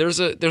there's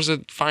a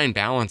fine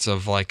balance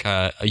of like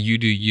a you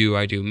do you,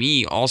 I do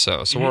me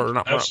also. So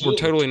we're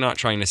totally not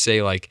trying to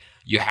say like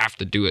you have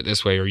to do it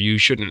this way or you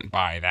shouldn't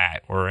buy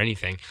that or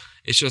anything.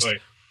 It's just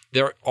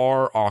there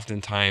are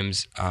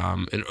oftentimes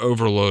an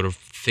overload of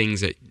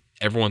things that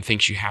everyone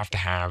thinks you have to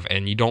have,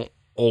 and you don't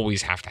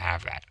always have to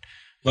have that.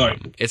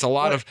 It's a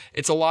lot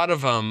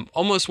of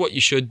almost what you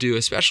should do,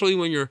 especially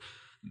when you're.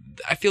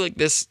 I feel like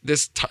this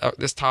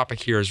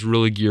topic here is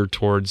really geared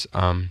towards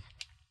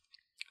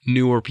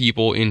newer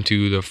people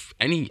into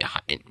any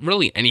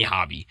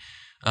hobby.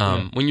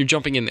 When you're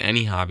jumping into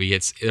any hobby,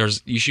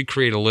 you should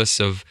create a list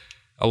of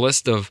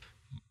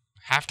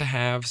have to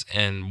haves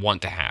and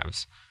want to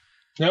haves.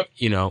 Yep.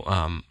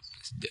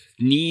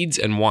 Needs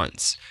and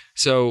wants.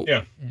 So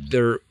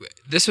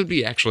this would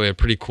be actually a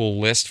pretty cool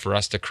list for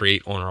us to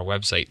create on our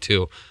website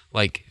too.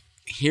 Like,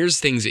 here's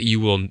things that you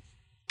will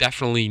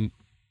definitely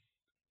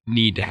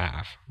need to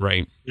have,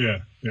 right? Yeah.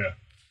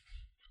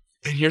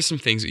 And here's some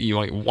things that you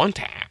might want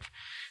to have.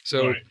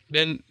 So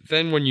then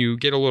when you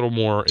get a little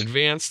more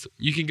advanced,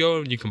 you can go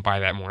and you can buy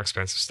that more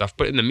expensive stuff.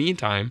 But in the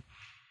meantime,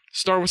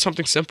 start with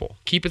something simple.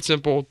 Keep it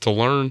simple to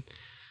learn.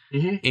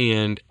 Mm-hmm.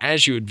 And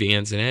as you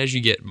advance and as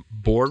you get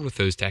bored with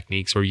those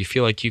techniques, or you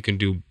feel like you can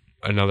do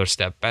another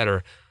step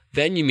better,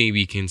 then you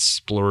maybe can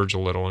splurge a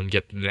little and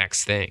get the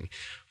next thing.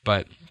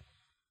 But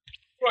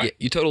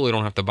you totally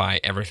don't have to buy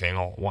everything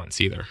all at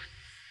once either.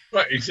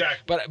 Right,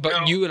 exactly.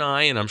 But you and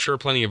I, and I'm sure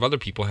plenty of other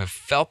people, have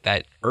felt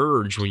that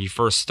urge when you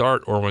first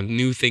start, or when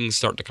new things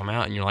start to come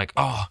out, and you're like,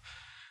 oh,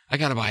 I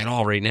got to buy it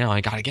all right now.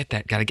 I got to get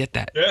that.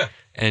 Yeah.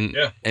 And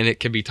it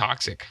can be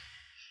toxic.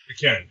 It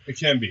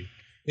can be.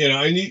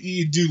 And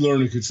you do learn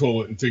to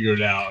control it and figure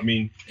it out. I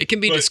mean, it can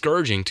be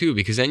discouraging too,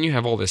 because then you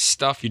have all this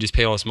stuff you just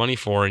pay all this money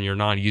for and you're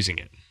not using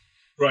it.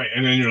 Right.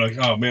 And then you're like,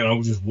 oh man,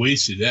 I just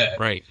wasted that.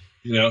 Right.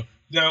 Now,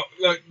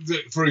 like,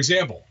 for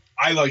example,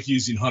 I like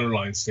using hunter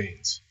line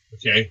stains.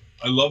 Okay.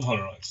 I love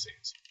hunter line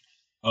stains.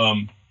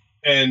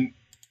 And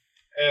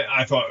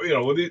I thought,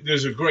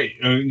 there's a great,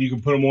 you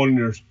can put them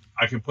on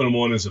I can put them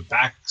on as a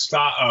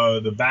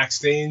the back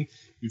stain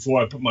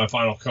before I put my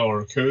final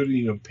color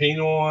coating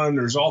paint on.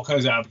 There's all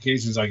kinds of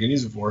applications I can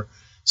use it for.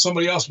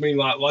 Somebody else may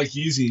not like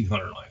using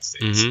hunter line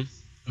stains,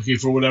 okay,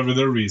 for whatever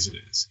their reason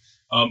is.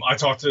 I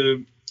talked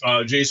to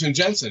Jason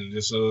Jensen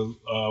just a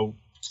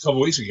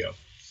couple weeks ago,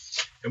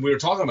 and we were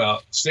talking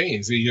about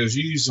stains. And he goes,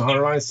 "You use the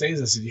hunter line stains?"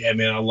 I said, "Yeah,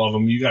 man, I love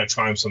them. You got to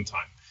try them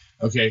sometime."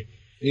 Okay,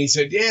 and he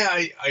said, "Yeah,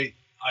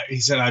 he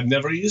said I've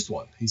never used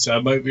one." He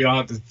said, I'll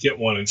have to get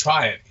one and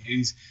try it.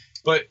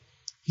 But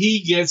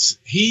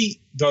he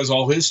does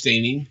all his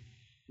staining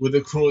with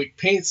acrylic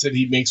paints that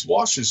he makes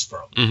washes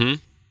from. Mm-hmm.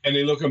 And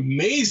they look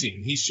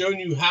amazing. He's shown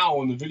you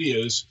how in the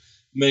videos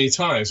many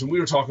times. And we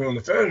were talking on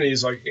the phone, and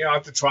he's like, I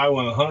have to try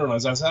one of the hunter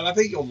lines. I said, I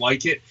think you'll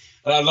like it.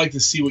 And I'd like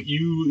to see what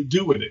you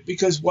do with it.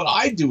 Because what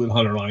I do with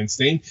hunter line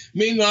stain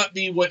may not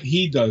be what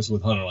he does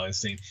with hunter line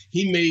stain.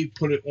 He may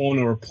put it on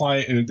or apply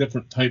it in a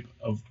different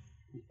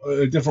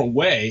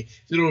way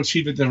that'll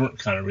achieve a different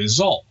kind of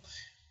result.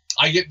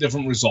 I get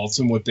different results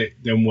than what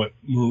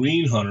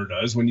Marine Hunter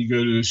does when you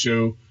go to the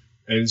show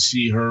and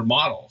see her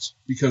models,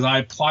 because I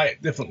apply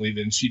it differently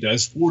than she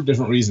does for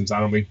different reasons.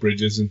 I don't make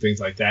bridges and things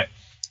like that,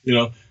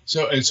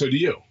 So do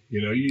you.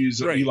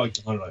 You like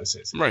the hunter line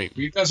stains, right?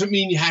 It doesn't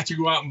mean you have to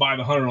go out and buy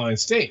the hunter line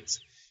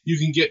stains. You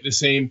can get the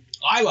same.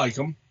 I like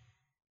them,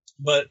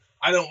 but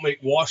I don't make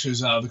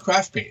washes out of the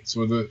craft paints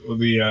or the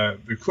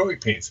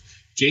acrylic paints.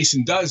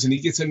 Jason does, and he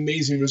gets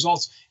amazing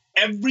results.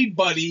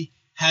 Everybody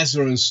has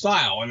their own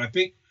style, and I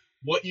think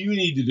what you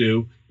need to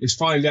do is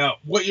find out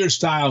what your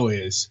style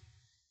is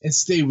and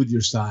stay with your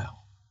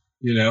style.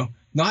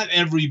 Not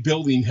every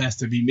building has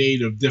to be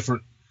made of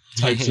different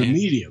types of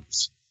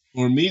mediums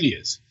or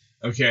medias.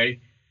 Okay.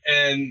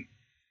 And,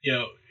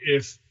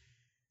 if,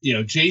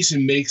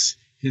 Jason makes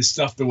his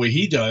stuff the way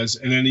he does,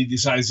 and then he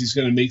decides he's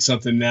going to make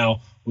something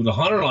now with the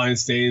hunter line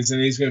stains, and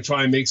he's going to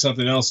try and make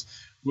something else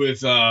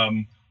with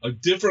a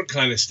different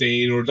kind of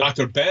stain, or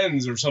Dr.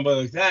 Benz or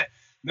somebody like that.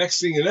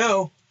 Next thing you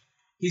know,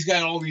 he's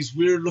got all these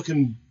weird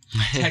looking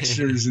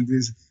textures and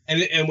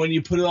when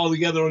you put it all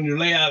together on your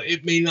layout,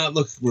 it may not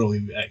look really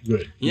that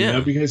good.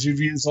 Because you've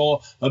used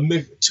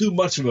too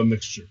much of a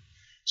mixture.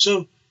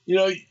 So,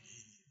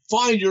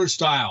 find your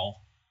style,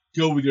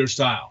 go with your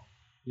style.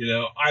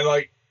 I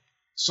like,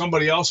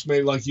 somebody else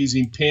may like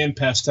using pan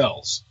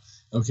pastels.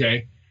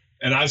 Okay.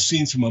 And I've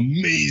seen some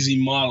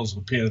amazing models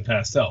with pan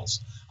pastels.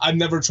 I've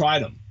never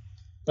tried them,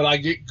 but I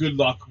get good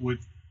luck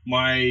with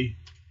my,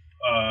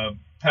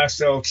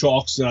 pastel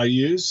chalks that I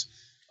use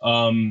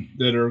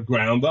that are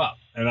ground up,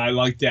 and I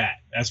like that.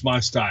 That's my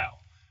style.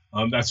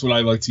 That's what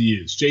I like to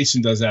use.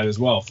 Jason does that as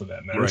well, for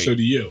that matter. Right. So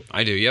do you.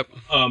 I do. Yep.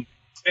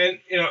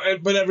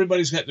 But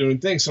everybody's got their own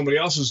thing. Somebody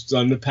else has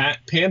done the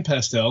pan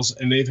pastels,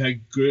 and they've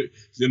had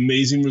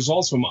amazing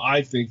results from them.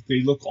 I think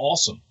they look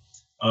awesome.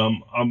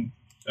 I'm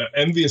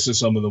envious of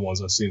some of the ones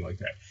I've seen like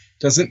that.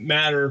 Doesn't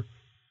matter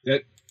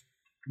that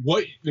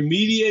what the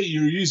media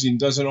you're using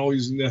doesn't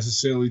always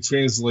necessarily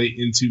translate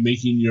into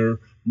making your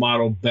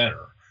model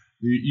better.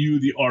 You,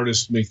 the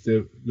artist, make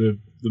the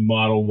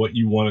model what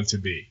you want it to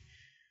be.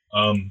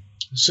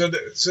 So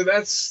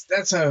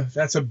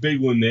that's a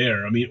big one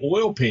there. I mean,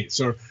 oil paints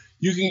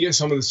you can get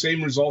some of the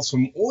same results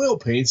from oil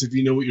paints if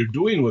you know what you're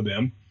doing with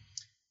them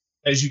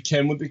as you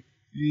can with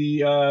the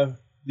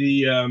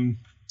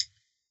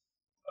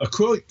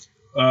acrylic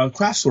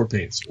craft store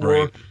paints,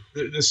 or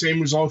the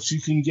same results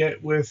you can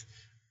get with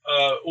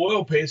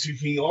oil paints. You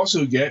can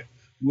also get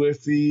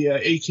with the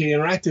AK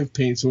Interactive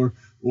paints, or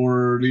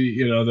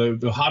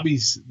the hobby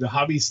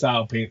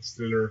style paints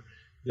that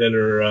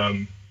are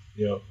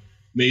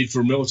made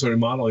for military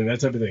modeling, that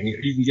type of thing.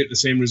 You can get the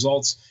same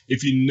results.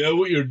 If you know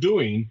what you're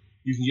doing,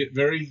 you can get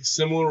very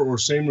similar or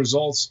same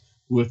results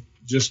with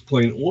just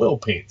plain oil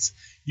paints.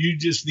 You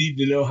just need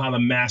to know how to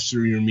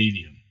master your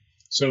medium.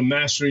 So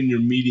mastering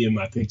your medium,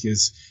 I think,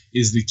 is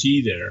the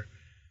key there.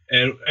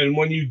 And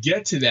when you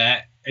get to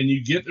that and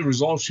you get the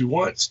results you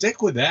want,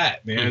 stick with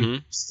that, man. Mm-hmm.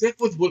 Stick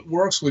with what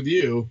works with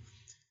you.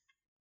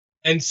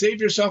 And save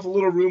yourself a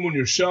little room on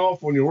your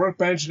shelf, on your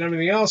workbench, and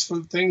everything else for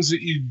the things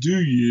that you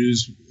do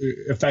use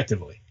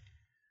effectively.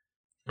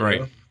 Right. You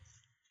know?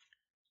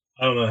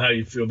 I don't know how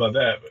you feel about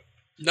that, but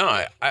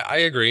no, I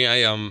agree.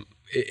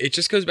 It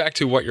just goes back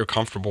to what you're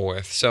comfortable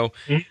with. So,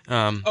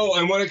 and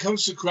when it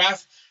comes to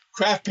craft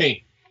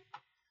paint,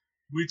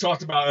 we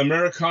talked about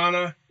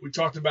Americana, we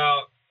talked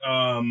about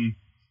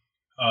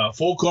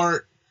Folk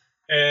Art,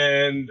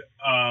 and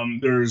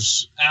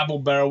there's Apple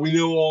Barrel. We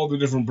know all the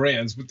different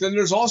brands, but then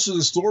there's also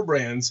the store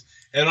brands.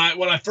 And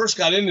when I first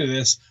got into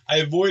this, I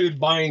avoided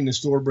buying the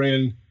store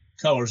brand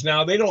colors.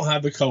 Now they don't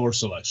have the color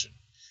selection,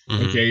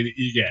 okay, that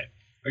you get.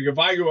 Like if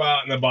I go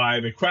out and I buy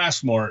the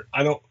Craftsmart,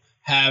 I don't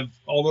have,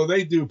 although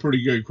they do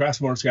pretty good.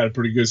 Craftsmart's got a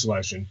pretty good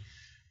selection,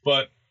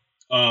 but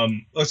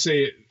let's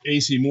say at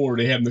AC Moore,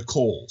 they have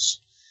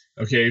Nicole's.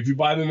 Okay, if you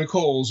buy the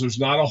Nicole's, there's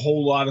not a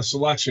whole lot of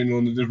selection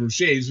on the different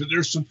shades, but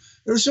there's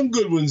some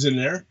good ones in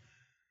there.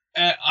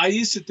 I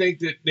used to think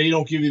that they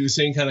don't give you the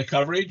same kind of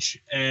coverage,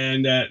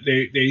 and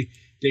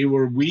they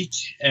were weak.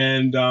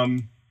 And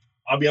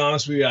I'll be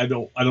honest with you, I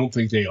don't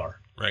think they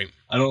are. Right.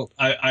 I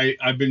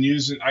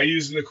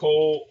use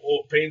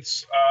Nicole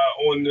paints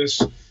on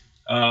this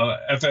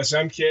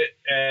FSM kit,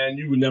 and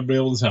you would never be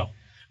able to tell.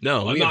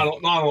 No, not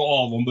on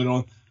all of them,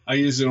 but I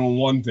used it on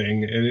one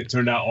thing, and it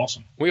turned out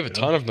awesome. We have a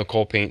ton of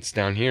Nicole paints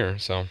down here,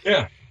 so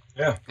yeah,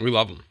 we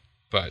love them.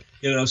 But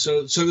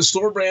so the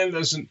store brand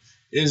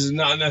is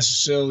not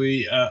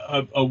necessarily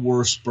a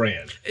worse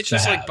brand. It's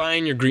just like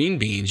buying your green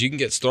beans. You can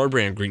get store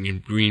brand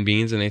green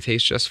beans, and they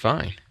taste just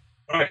fine.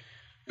 All right.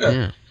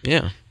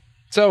 Yeah.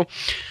 So,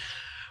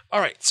 all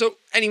right. So,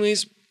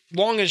 anyways,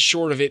 long and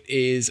short of it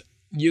is,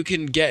 you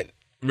can get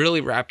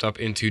really wrapped up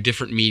into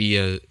different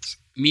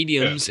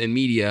mediums and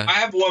media. I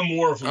have one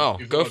more.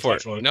 Go for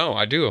it. No,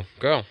 I do.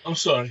 Go. I'm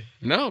sorry.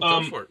 No,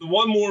 go for it.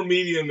 One more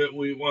medium that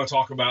we want to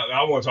talk about,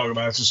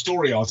 it's a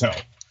story I'll tell.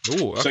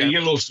 Ooh, okay. So you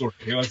get a little story.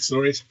 You like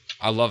stories?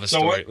 I love a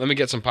story. Let me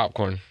get some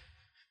popcorn.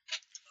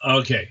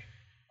 Okay.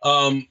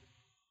 I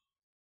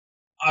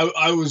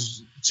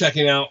was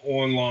checking out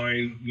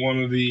online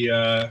one of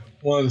the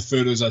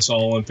photos I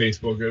saw on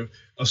Facebook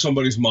of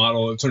somebody's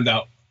model. It turned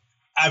out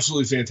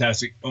absolutely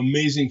fantastic,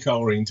 amazing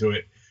coloring to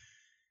it.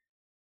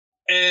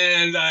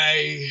 And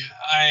I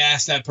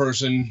asked that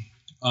person,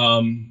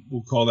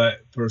 we'll call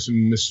that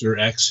person Mr.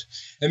 X,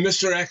 and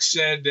Mr. X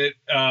said that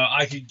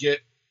I could get,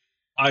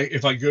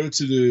 if I go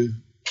to the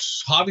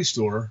hobby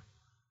store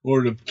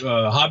or the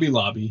Hobby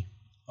Lobby,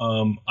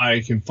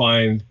 I can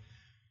find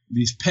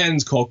these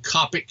pens called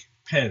Copic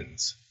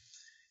pens.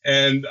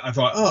 And I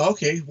thought, oh,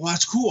 okay, well,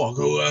 that's cool. I'll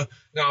go,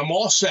 now I'm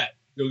all set.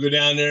 Go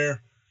down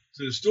there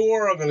to the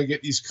store. I'm going to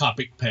get these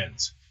Copic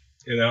pens.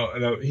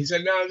 And he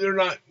said, no, they're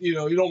not, you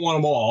don't want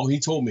them all. He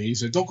told me, he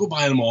said, don't go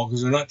buy them all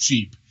because they're not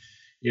cheap.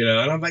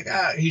 And I'm like,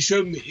 he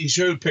showed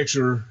a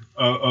picture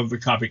of the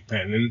Copic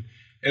pen, and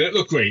it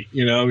looked great.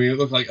 It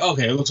looked like,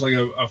 okay, it looks like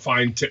a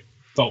fine tip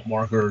felt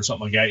marker or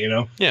something like that,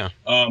 Yeah.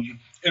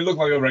 It looked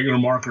like a regular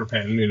marker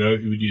pen, you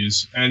would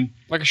use. And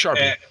like a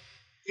Sharpie.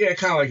 Yeah,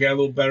 kind of like a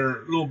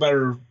little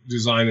better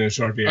design than a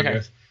Sharpie, I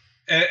guess.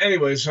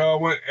 Anyway, so I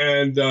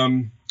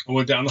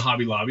went down to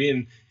Hobby Lobby,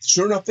 and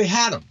sure enough, they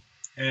had them.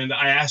 And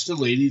I asked the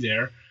lady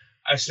there,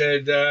 I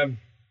said,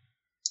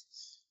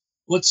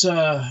 what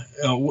are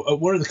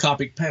the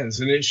Copic pens?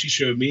 And then she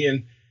showed me,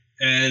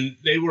 and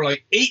they were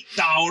like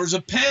 $8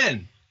 a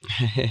pen.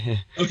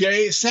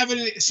 Okay,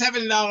 $7,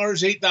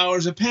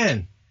 $8 a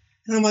pen.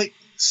 And I'm like,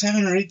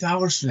 $7 or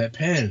 $8 for that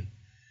pen.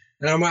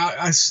 And I'm like,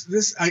 I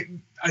showed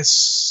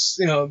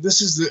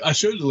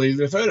the lady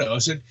the photo. I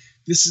said,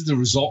 this is the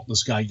result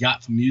this guy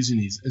got from using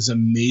these. It's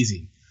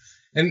amazing.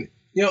 And,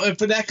 and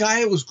for that guy,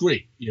 it was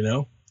great,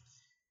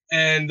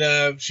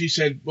 And she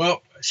said,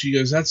 well, she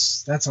goes,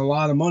 that's a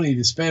lot of money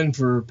to spend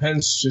for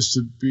pens just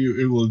to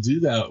be able to do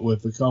that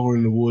with the color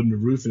and the wood and the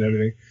roof and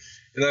everything.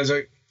 And I was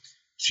like,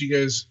 she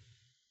goes,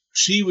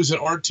 she was an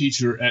art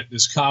teacher at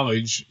this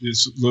college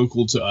that's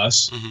local to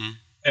us. Mm-hmm.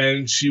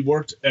 And she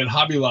worked at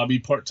Hobby Lobby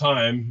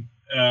part-time.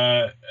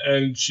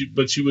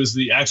 But she was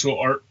the actual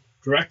art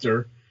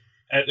director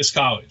at this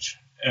college.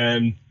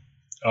 And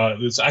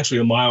it's actually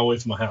a mile away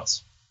from my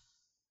house.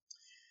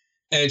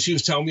 And she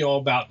was telling me all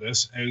about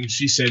this, and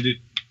she said that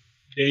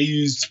they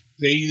used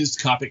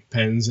Copic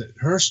pens at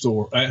her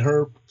school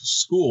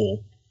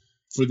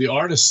for the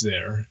artists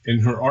there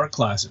in her art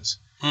classes.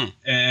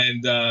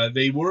 And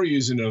they were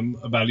using them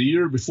about a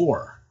year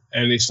before,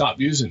 and they stopped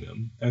using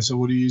them. And so,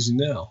 what are you using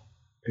now?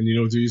 And you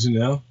know what they're using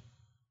now?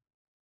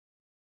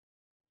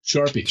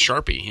 Sharpie.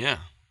 Sharpie,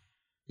 yeah.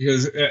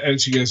 because,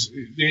 and she goes,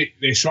 they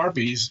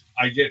Sharpies,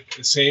 I get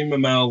the same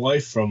amount of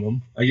life from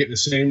them. I get the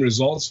same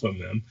results from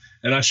them.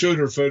 And I showed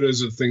her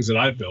photos of things that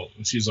I built.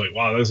 And she's like,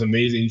 wow, that's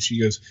amazing. She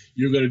goes,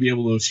 you're going to be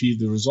able to achieve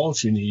the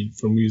results you need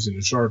from using a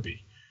Sharpie.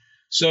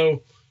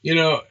 So,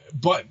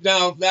 but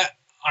now that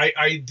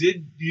I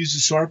did use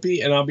a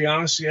Sharpie, and I'll be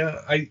honest,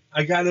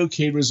 I got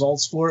okay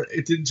results for it.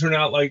 It didn't turn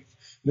out like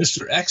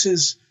Mr.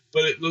 X's,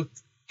 but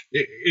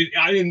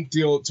I didn't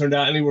feel it turned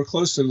out anywhere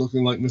close to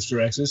looking like Mr.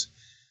 X's.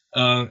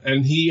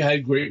 And he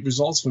had great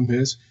results from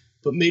his,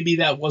 but maybe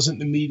that wasn't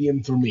the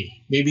medium for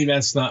me. Maybe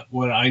that's not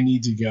what I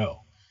need to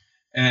go.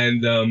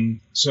 And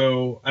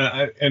so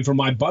for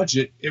my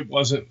budget, it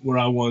wasn't where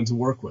I wanted to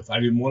work with. I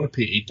didn't want to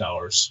pay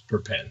 $8 per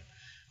pen.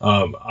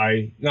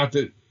 I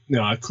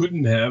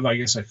couldn't have. I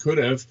guess I could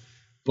have,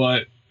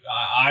 but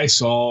I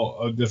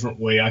saw a different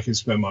way I could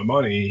spend my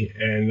money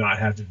and not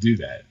have to do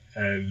that.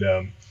 And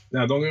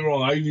now, don't get me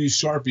wrong, I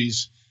use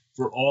Sharpies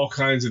for all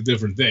kinds of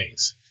different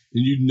things,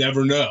 and you'd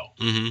never know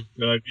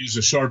that I'd use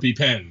a Sharpie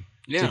pen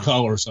to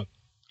color something.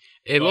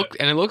 It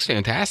looks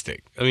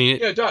fantastic. I mean,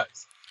 it does.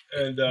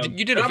 And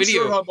you did a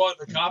video. I'm sure if I bought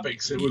the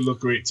Copics, it would look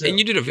great too. And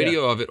you did a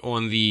video of it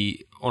on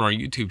our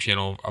YouTube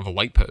channel of a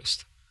light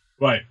post.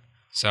 Right.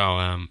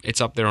 So it's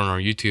up there on our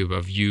YouTube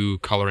of you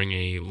coloring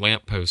a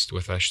lamppost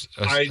with a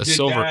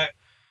silver. That.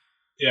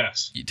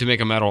 Yes. To make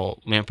a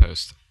metal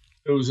lamppost.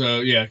 It was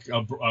a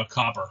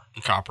copper.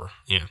 Copper,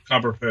 yeah.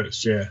 Copper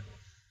post, yeah.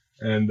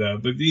 And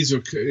but these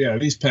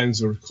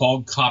pens are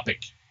called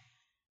Copic,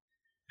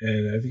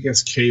 and I think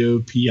that's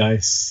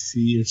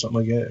KOPIC or something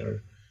like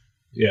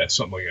that,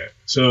 something like that.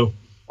 So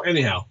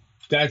anyhow,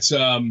 that's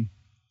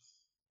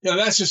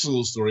that's just a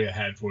little story I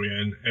had for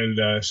you,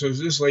 and so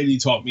this lady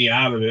talked me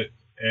out of it,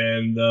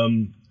 and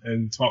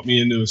talked me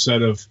into a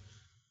set of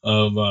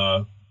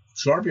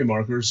Sharpie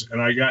markers,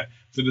 and I got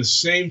for the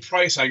same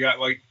price.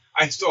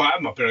 I still have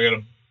them up there. I got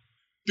a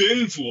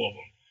bin full of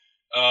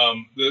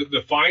them.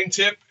 The fine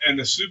tip and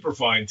the super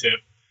fine tip.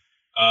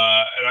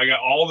 And I got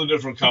all the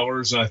different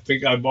colors. And I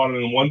think I bought it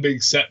in one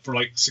big set for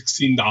like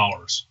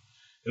 $16.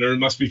 And there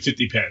must be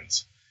 50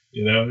 pens.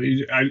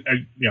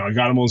 I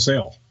got them on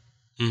sale.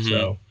 Mm-hmm.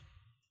 So,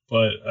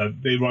 but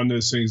they run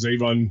those things. They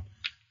run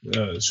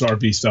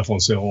Sharpie stuff on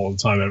sale all the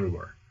time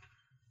everywhere.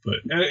 But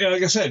and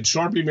like I said,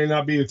 Sharpie may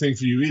not be the thing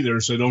for you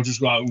either. So don't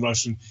just go out and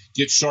rush and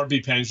get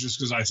Sharpie pens just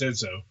because I said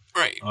so.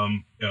 Right.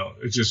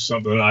 It's just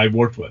something that I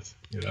worked with.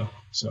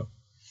 So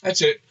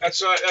that's it.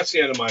 That's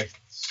the end of my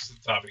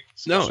topic.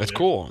 No, it's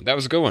cool. That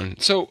was a good one.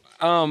 So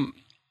I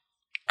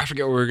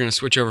forget what we were going to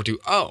switch over to.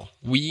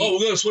 We're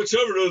going to switch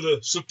over to the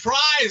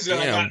surprise that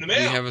I got in the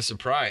mail. We have a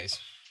surprise.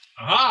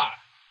 Aha!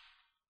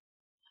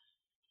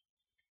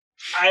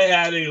 I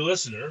had a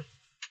listener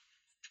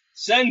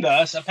send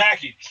us a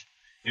package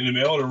in the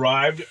mail. It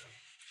arrived.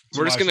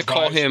 We're just going to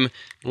call him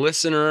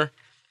Listener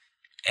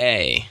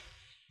A.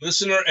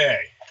 Listener A.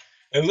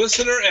 And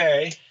Listener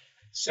A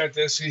sent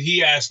this.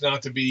 He asked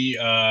not to be...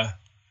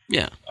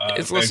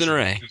 it's Listener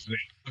A.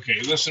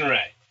 Okay, Listener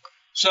A.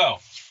 So,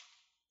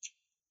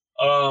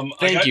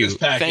 Thank you.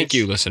 Thank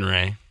you, Listener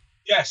A.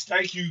 Yes,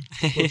 thank you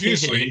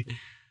profusely.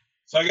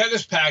 So I got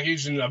this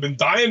package, and I've been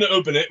dying to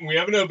open it, and we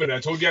haven't opened it. I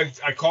told you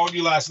I called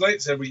you last night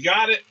and said we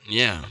got it.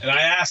 Yeah. And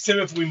I asked him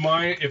if he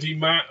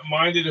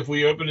minded if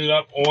we opened it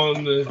up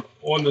on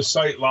the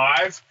site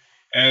live,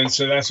 and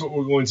so that's what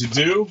we're going to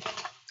do.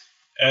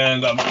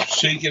 And I'm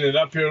shaking it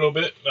up here a little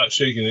bit, not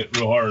shaking it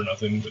real hard or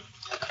nothing, but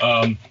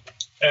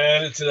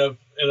and it's in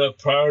a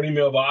priority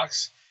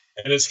mailbox,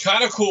 and it's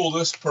kind of cool.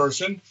 This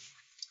person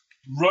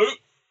wrote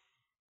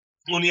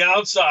on the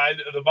outside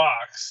of the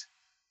box.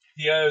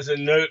 He has a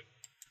note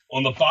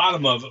on the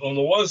bottom of it. On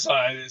the one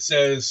side, it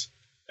says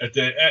at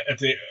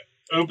the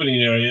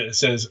opening area, it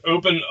says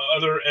 "Open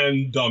other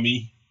end,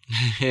 dummy."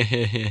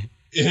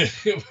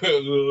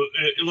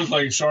 It looks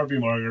like a Sharpie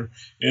marker.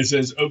 And it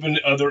says "Open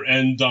other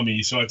end,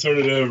 dummy." So I turn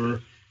it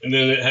over, and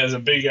then it has a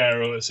big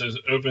arrow that says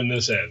 "Open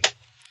this end."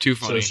 Too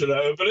funny. So should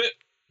I open it?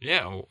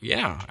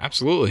 Yeah,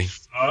 absolutely.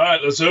 All right,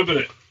 let's open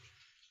it.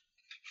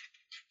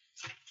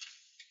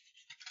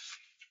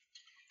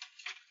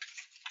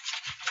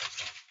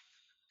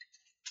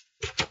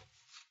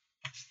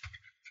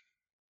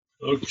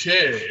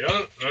 Okay.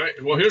 All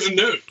right. Well, here's a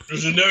note.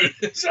 There's a note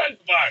inside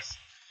the box.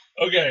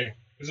 Okay.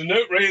 There's a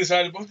note right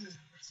inside the box. What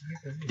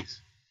the heck are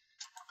these?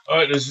 All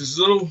right. There's this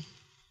little.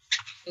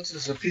 This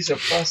is a piece of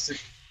plastic.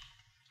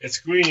 It's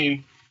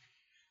green.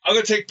 I'm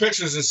gonna take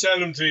pictures and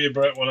send them to you,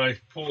 Brett, when I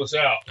pull this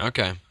out.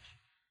 Okay.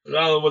 But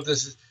I don't know what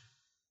this is.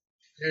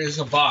 Here's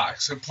a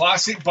box. A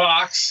plastic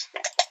box.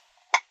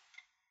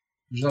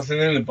 There's nothing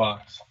in the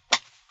box.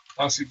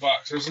 Plastic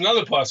box. There's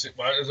another plastic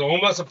box. There's a whole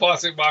mess of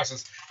plastic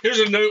boxes. Here's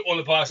a note on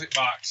the plastic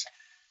box.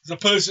 It's a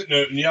Post-it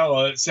note in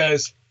yellow. It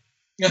says,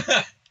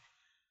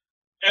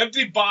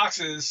 empty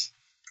boxes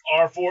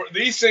are for,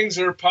 these things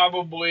are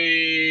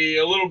probably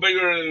a little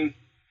bigger than,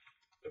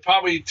 they're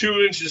probably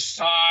 2 inches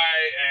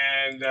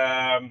high,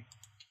 and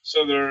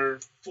so they're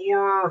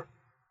 4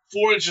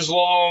 inches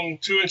long,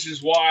 2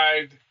 inches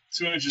wide,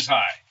 2 inches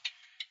high.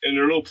 And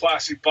they're little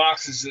plastic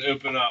boxes that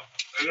open up.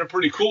 and they're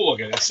pretty cool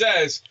looking. It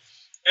says,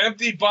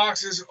 empty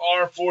boxes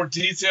are for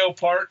detail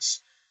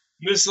parts,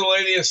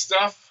 miscellaneous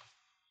stuff,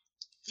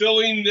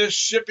 filling this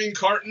shipping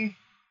carton.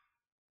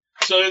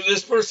 So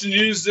this person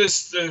used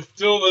this to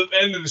fill the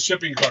end of the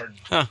shipping carton,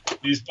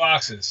 these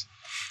boxes.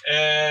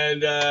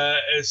 And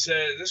it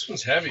said, this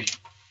one's heavy. What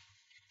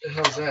the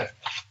hell's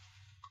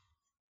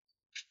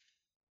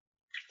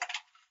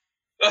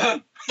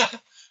that?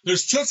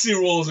 There's Tootsie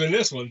Rolls in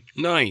this one.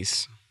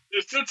 Nice.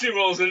 There's Tootsie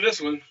Rolls in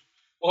this one.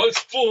 Well, it's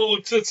full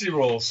of Tootsie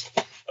Rolls.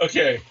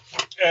 Okay.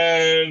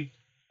 And,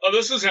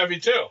 this one's heavy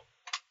too.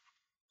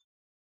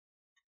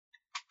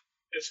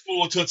 It's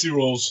full of Tootsie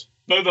Rolls.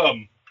 Both of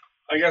them.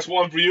 I guess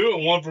one for you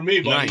and one for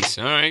me, buddy. Nice.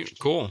 All right.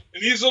 Cool.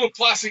 And these little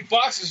plastic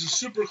boxes are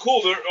super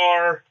cool. There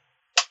are...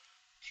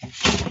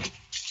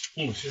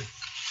 Oh, shit.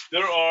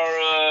 There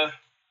are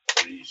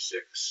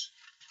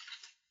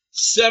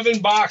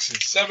 7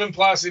 boxes. 7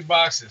 plastic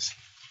boxes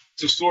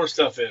to store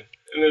stuff in.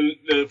 And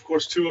then, of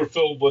course, 2 are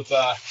filled with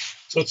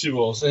Tootsie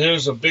Rolls. And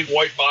here's a big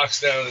white box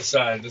down the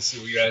side. Let's see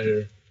what we got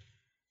here.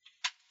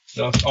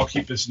 No, I'll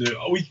keep this note.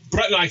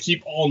 Brett and I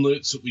keep all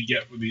notes that we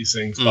get with these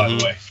things, by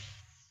the way.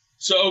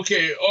 So,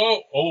 okay.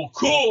 Oh,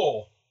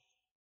 cool.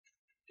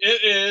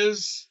 It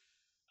is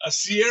a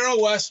Sierra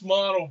West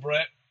model,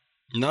 Brett.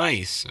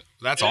 Nice.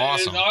 That's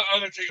awesome. I'm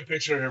going to take a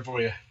picture here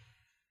for you.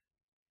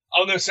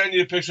 I'm going to send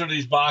you a picture of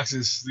these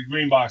boxes, the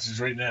green boxes,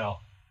 right now.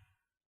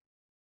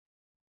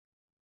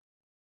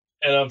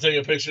 And I'm taking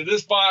a picture of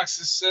this box.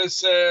 It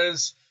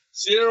says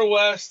Sierra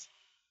West.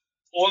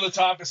 On the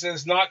top, it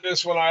says, not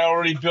this one. I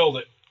already built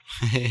it.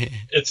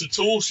 It's a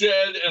tool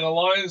shed and a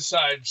line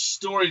side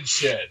storage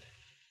shed.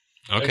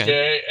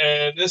 Okay.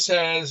 And this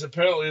has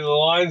apparently the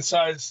line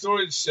side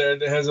storage shed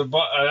that has an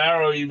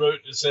arrow you wrote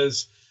that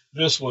says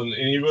this one.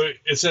 And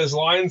it says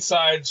line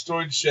side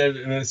storage shed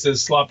and it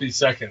says sloppy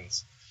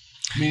seconds.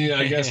 Meaning,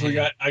 I guess we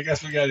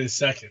got his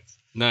seconds.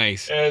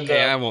 Nice. And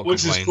I won't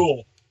which complain. is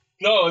cool.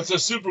 No, it's a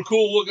super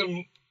cool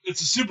looking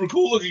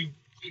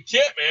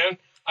kit, man.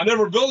 I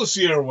never built a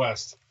Sierra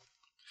West.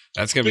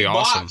 That's gonna be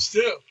awesome. Box,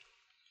 too.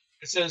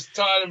 It says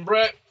Todd and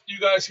Brett, you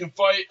guys can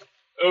fight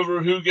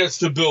over who gets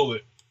to build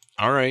it.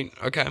 All right.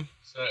 Okay.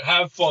 So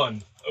have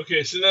fun.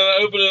 Okay, so then I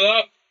open it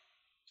up.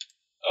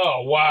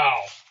 Oh wow.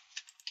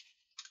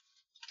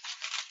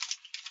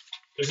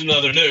 There's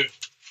another note.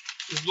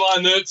 There's a lot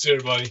of notes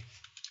here, buddy.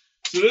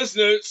 So this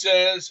note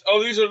says,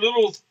 these are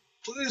little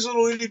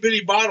itty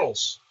bitty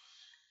bottles.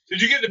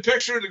 Did you get the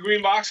picture of the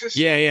green boxes?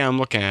 Yeah, I'm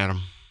looking at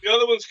them. The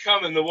other one's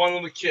coming, the one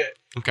on the kit.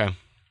 Okay.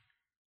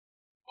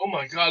 Oh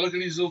my God, look at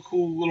these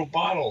cool little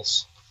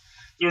bottles.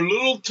 They're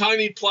little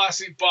tiny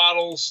plastic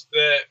bottles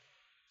that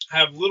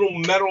have little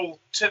metal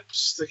tips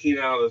sticking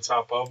out of the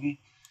top of them.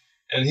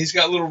 And he's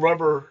got little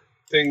rubber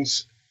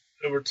things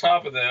over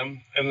top of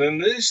them. And then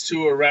these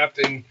 2 are wrapped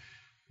in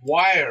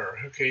wire.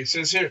 Okay, it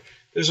says here,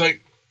 there's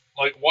like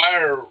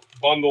wire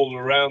bundled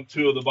around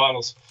 2 of the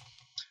bottles.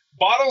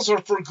 Bottles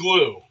are for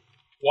glue.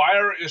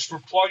 Wire is for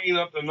plugging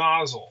up the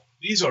nozzle.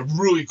 These are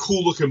really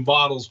cool looking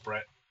bottles,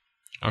 Brett.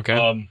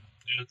 Okay.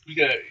 We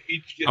got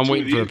each get I'm 2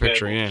 waiting of for the these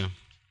picture. bad boys. Yeah.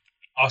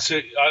 I'll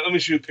say. Let me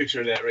show you a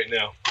picture of that right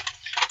now.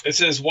 It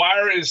says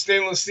wire is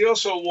stainless steel,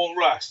 so it won't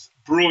rust.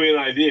 Brilliant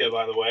idea,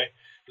 by the way,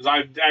 because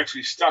I've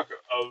actually stuck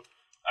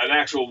an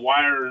actual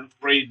wire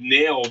braid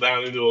nail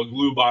down into a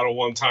glue bottle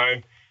one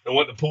time and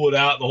went to pull it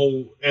out. The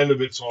whole end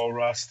of it's all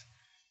rust.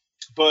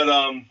 But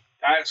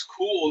that's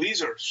cool.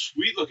 These are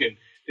sweet looking.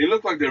 They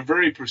look like they're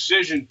very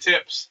precision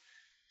tips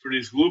for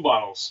these glue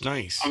bottles.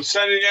 Nice. I'm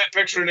sending that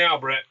picture now,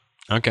 Brett.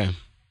 Okay.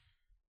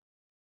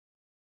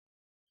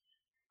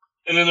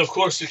 And then, of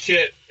course, the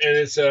kit, and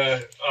it's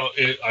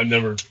I've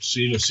never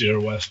seen a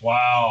Sierra West.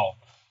 Wow.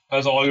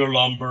 Has all your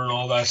lumber and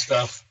all that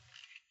stuff.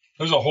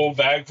 There's a whole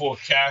bag full of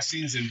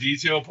castings and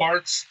detail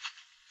parts.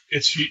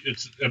 It's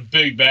a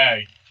big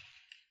bag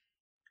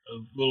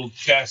of little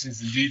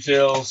castings and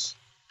details.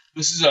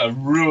 This is a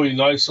really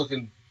nice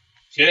looking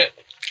kit.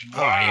 Wow.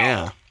 Oh,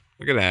 yeah.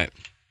 Look at that.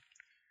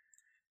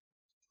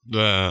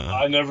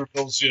 I never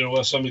built a Sierra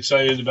West, so I'm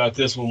excited about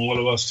this one. One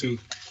of us two.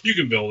 You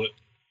can build it.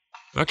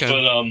 Okay.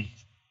 But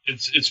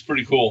it's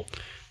pretty cool.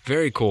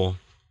 Very cool.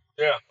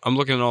 Yeah. I'm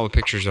looking at all the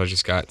pictures I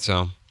just got,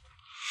 so.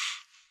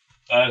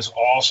 That is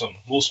awesome.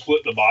 We'll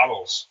split the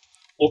bottles.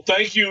 Well,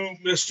 thank you,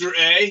 Mr.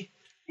 A.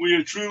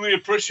 We truly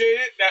appreciate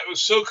it. That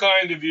was so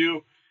kind of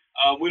you.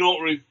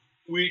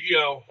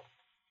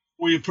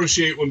 We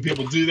appreciate when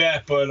people do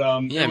that, but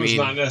it was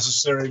not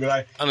necessary.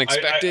 But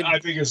unexpected. I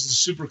think it's a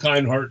super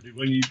kind heart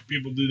when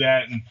people do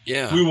that, and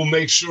yeah, we will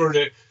make sure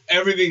that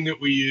everything that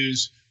we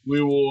use,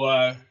 we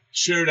will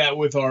share that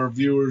with our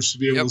viewers to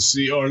be able to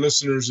see, our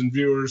listeners and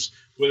viewers,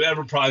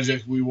 whatever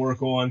project we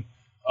work on.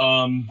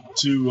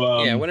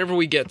 Whenever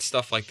we get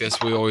stuff like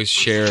this, we always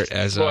share it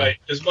as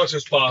much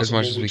as possible, as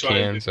much as we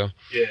can. So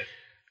yeah.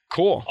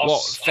 Cool.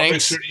 Thanks. I'll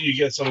make sure you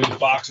get some of these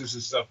boxes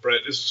and stuff,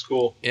 Brett. This is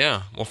cool.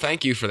 Yeah. Well,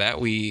 thank you for that.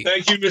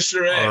 Thank you,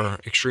 Mr. A. Are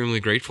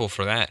extremely grateful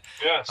for that.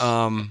 Yes.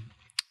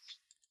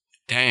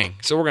 Dang.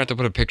 So we're going to have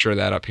to put a picture of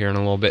that up here in a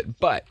little bit.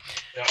 But,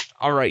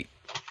 all right.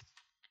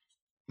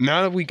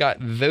 now that we got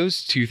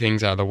those two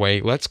things out of the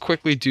way, let's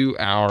quickly do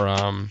our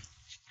I'm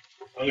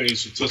gonna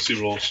use some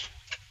Tootsie Rolls.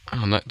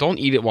 Oh, no, don't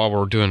eat it while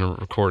we're doing a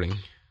recording.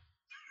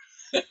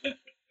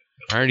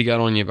 I already got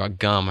on you about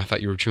gum. I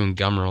thought you were chewing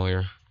gum earlier.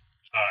 All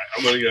right,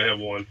 I'm gonna go have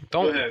one.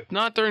 Don't. Go ahead.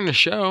 Not during the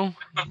show.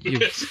 You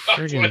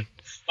friggin',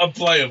 I'm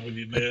playing with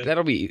you, man.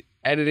 that'll be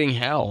editing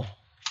hell.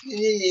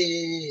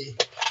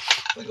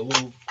 Like a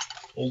little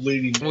old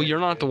lady. Well, you're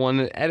not the one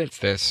that edits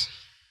this.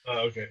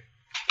 Oh, okay.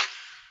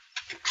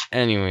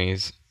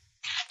 Anyways,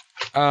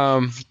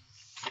 so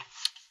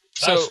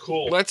That's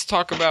cool. Let's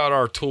talk about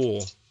our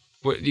tool.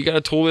 What, you got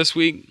a tool this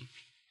week?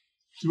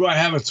 Do I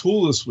have a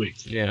tool this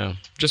week? Yeah,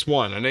 just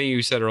one. I know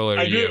you said earlier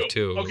I you do. have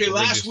two. Okay, We're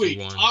last just week.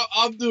 one.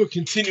 I'll do a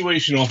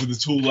continuation off of the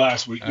tool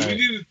last week. All right.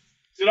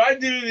 Did I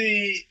do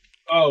the...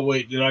 Oh,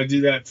 wait. Did I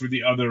do that for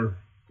the other...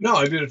 No,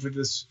 I did it for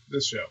this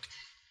show.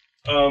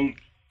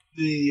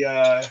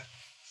 The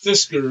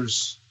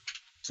Fiskars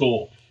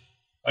tool.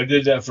 I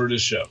did that for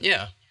this show.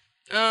 Yeah.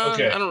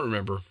 Okay. I don't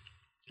remember.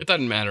 It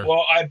doesn't matter.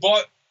 Well, I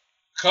bought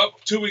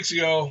 2 weeks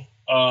ago.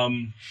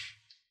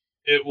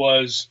 It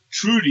was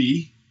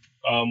Trudy,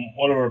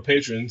 one of our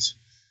patrons,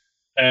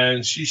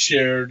 and she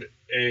shared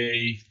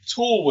a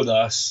tool with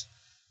us,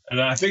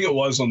 and I think it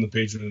was on the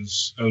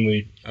patrons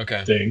only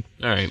thing.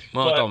 All right.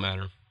 Well, But it don't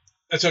matter.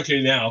 That's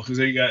okay now because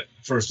they got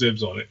first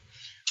dibs on it.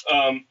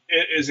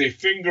 It is a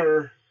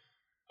finger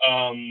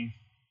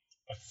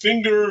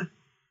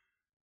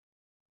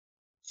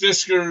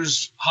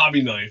Fiskars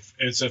hobby knife.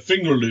 It's a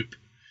finger loop,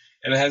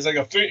 and it has like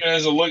a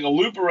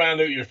loop around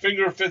it. Your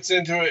finger fits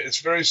into it.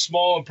 It's very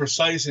small and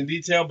precise in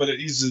detail, but it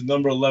uses a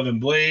number 11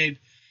 blade,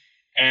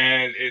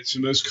 and it's the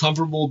most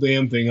comfortable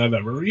damn thing I've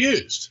ever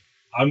used.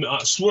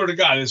 I swear to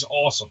God, it's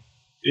awesome.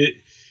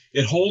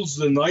 It holds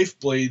the knife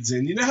blades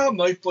in. You know how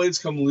knife blades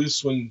come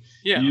loose when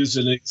you use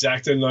an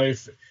X-Acto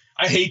knife?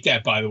 I hate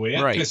that, by the way.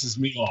 That pisses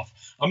me off.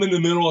 I'm in the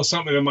middle of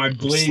something and my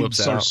blade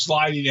starts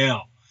sliding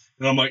out.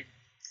 And I'm like,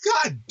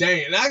 God dang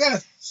it. And I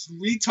got to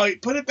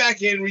put it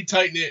back in,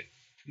 retighten it.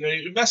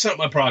 You're messing up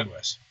my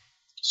progress.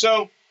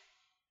 So,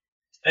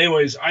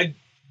 anyways,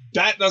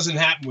 that doesn't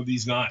happen with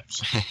these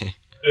knives. It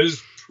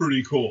is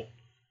pretty cool.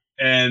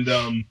 And,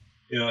 and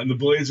the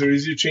blades are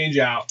easy to change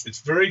out. It's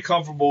very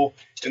comfortable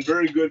and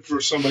very good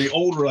for somebody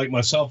older like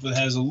myself that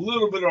has a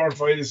little bit of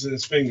arthritis in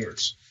his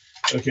fingers.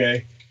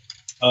 Okay?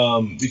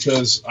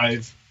 Because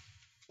I've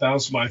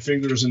bounced my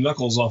fingers and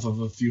knuckles off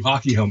of a few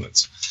hockey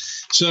helmets.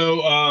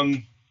 So,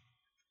 and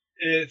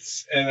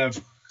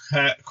I've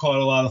caught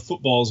a lot of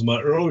footballs in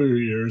my earlier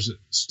years that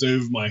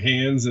stove my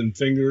hands and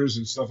fingers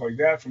and stuff like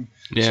that from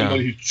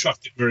somebody who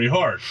chucked it very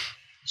hard.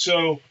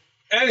 So,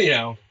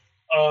 anyhow,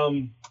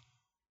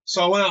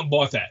 so I went out and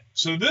bought that.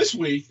 So this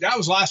week, that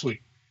was last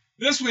week.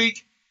 This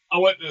week, I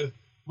went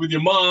with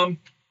your mom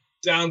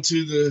down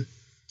to the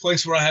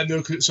place where I had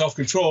no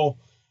self-control,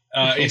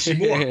 AC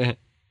Moore.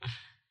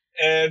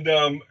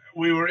 And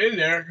we were in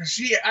there.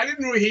 I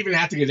didn't really even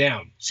have to go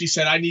down. She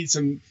said, I need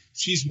some,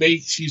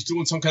 she's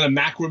doing some kind of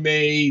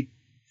macrame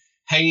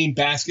hanging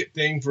basket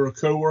thing for a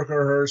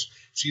coworker of hers.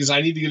 She goes,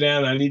 I need to go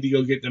down. I need to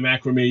go get the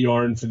macrame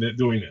yarn for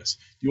doing this.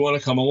 Do you want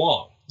to come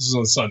along? This is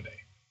on Sunday.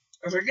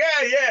 I was like,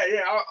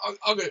 yeah.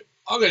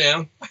 I'll go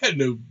down. I had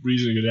no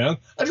reason to go down.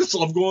 I just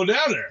love going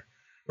down there,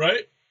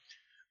 right?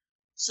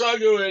 So I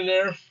go in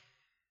there,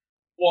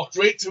 walked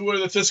right to where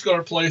the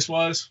Fiskars place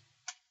was,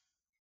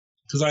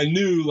 because I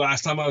knew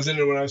last time I was in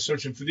there when I was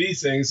searching for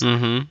these things,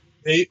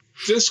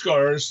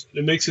 Fiskars,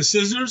 it makes the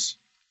scissors.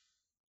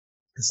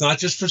 It's not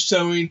just for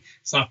sewing.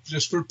 It's not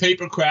just for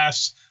paper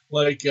crafts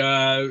like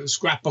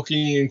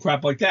scrapbooking and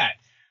crap like that.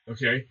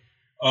 Okay,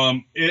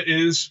 it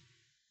is.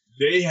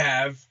 They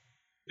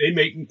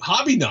make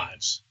hobby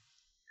knives.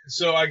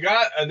 So I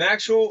got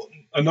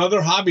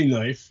another hobby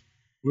knife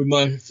with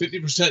my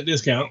 50%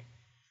 discount.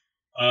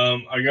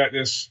 I got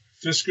this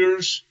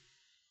Fiskars.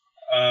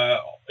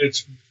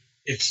 It's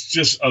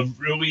just a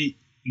really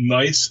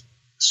nice,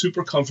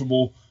 super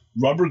comfortable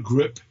rubber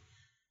grip,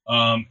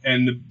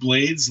 and the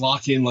blades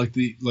lock in like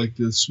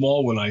the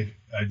small one I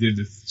did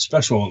the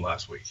special one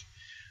last week.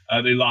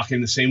 They lock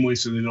in the same way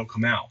so they don't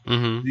come out.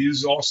 Mm-hmm.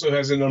 These also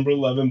has a number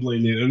 11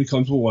 blade. It only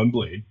comes with one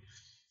blade.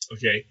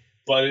 Okay,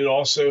 but it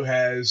also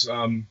has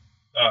a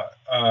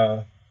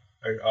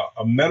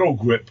metal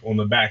grip on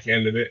the back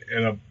end of it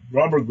and a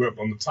rubber grip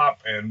on the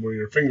top end where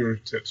your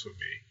fingertips would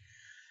be.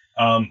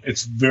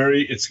 It's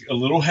a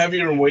little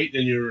heavier in weight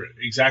than your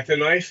X-Acto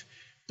knife,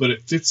 but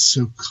it fits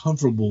so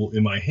comfortable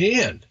in my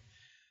hand.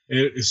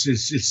 It's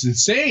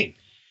insane.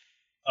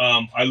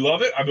 I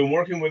love it. I've been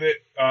working with it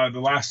the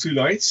last 2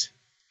 nights,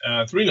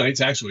 3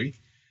 nights actually,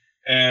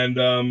 and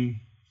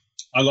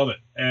I love it.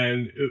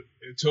 And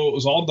until it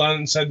was all done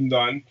and said and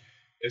done,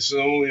 it's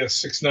only a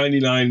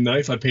 $6.99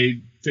 knife. I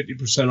paid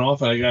 50%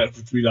 off, and I got it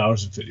for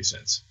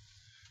 $3.50.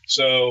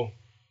 So,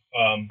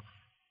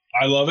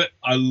 I love it.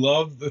 I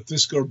love the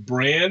Fiskars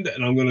brand,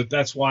 and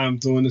that's why I'm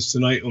doing this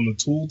tonight on the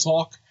Tool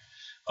Talk.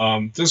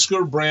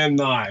 Fiskars brand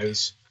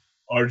knives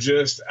are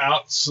just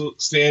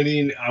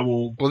outstanding. I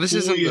will. Well, this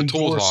isn't the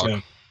Tool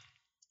Talk.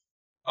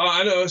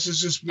 I know. This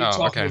is just me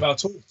talking about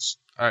tools.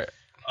 All right.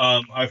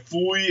 I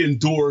fully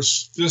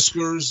endorse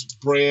Fisker's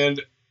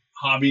brand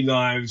hobby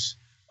knives.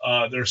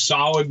 They're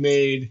solid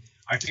made.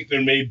 I think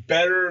they're made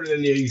better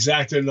than the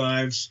X-Acto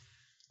knives.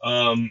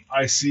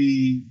 I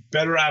see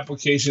better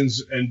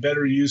applications and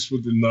better use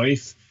with the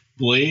knife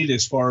blade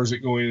as far as it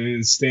going in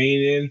and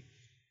staying in.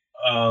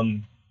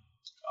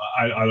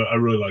 I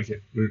really like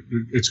it.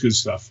 It's good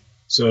stuff.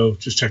 So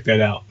just check that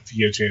out if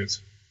you get a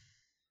chance.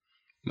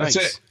 Nice.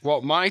 That's it.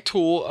 Well, my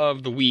tool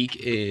of the week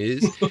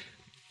is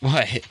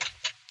what?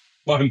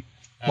 Mine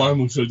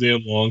was so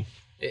damn long.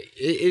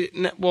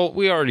 Well,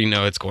 we already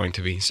know it's going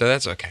to be, so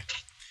that's okay.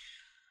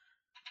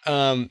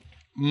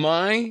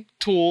 My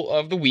tool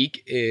of the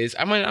week is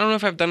I don't know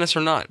if I've done this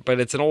or not, but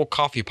it's an old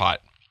coffee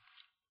pot.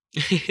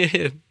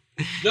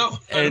 No,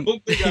 I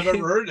don't think I've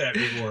ever heard that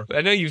before.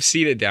 I know you've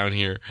seen it down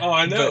here. Oh,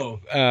 I know.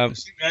 But,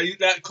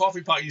 that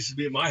coffee pot used to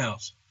be at my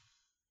house.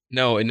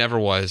 No, it never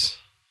was.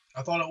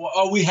 I thought it was.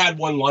 Oh, we had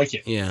one like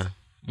it. Yeah.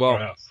 Well,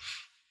 is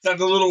that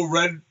the little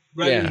red?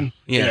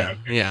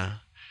 Yeah.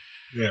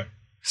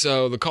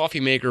 So the coffee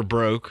maker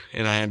broke,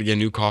 and I had to get a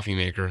new coffee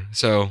maker.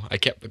 So I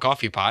kept the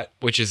coffee pot,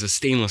 which is a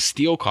stainless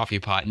steel coffee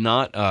pot,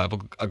 not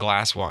a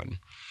glass one.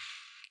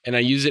 And I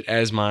use it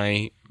as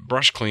my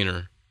brush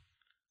cleaner.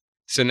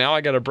 So now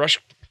I got a brush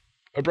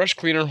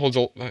cleaner, holds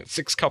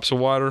 6 cups of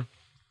water.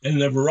 And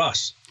never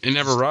rusts. It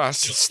never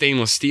rusts. It's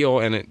stainless steel,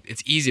 and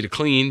it's easy to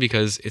clean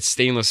because it's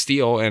stainless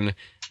steel, and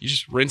you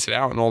just rinse it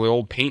out, and all the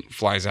old paint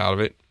flies out of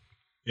it.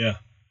 Yeah.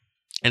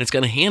 And it's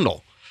got a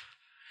handle.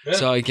 Yeah.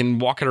 So I can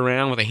walk it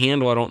around with a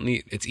handle.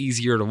 It's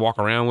easier to walk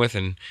around with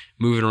and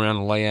move it around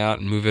the layout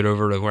and move it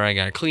over to where I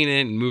got to clean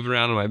it and move it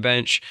around on my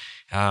bench.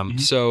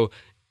 So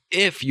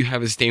if you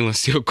have a stainless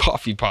steel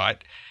coffee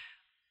pot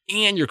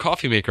and your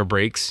coffee maker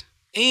breaks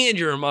and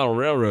you're a model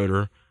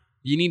railroader,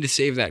 you need to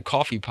save that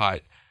coffee pot,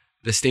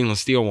 the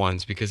stainless steel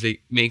ones, because it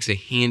makes a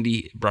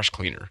handy brush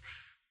cleaner.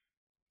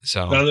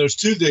 So now there's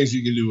 2 things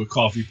you can do with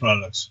coffee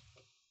products.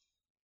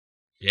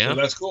 Yeah. So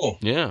that's cool.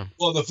 Yeah.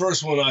 Well, the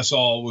first one I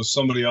saw was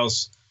somebody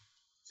else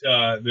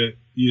that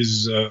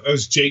uses, it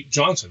was Jake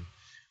Johnson.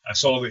 I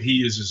saw that he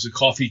uses the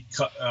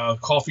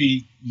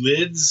coffee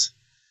lids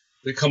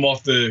that come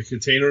off the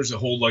containers that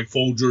hold like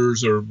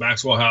Folgers or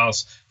Maxwell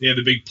House. They have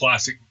the big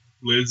plastic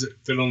lids that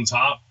fit on the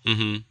top,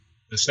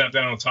 that snap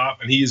down on top,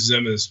 and he uses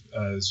them as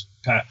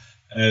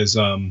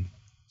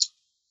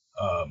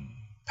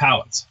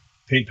pallets,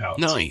 paint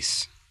pallets.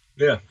 Nice.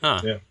 Yeah.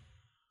 Huh. Yeah.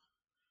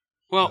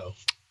 Well,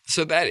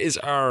 so that is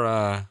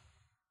our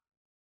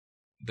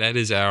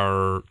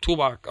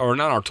toolbox, or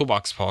not our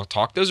toolbox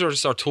talk. Those are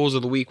just our tools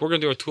of the week. We're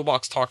going to do a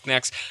toolbox talk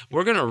next.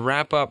 We're going to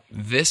wrap up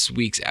this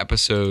week's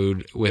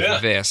episode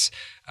with this.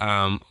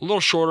 A little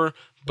shorter,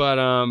 but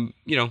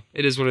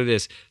it is what it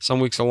is. Some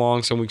weeks are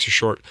long, some weeks are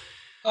short.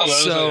 Oh,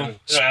 so like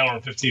an hour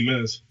and 15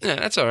 minutes. Yeah,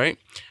 that's all right.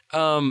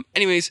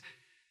 Anyways,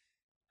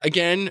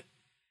 again,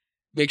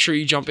 make sure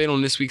you jump in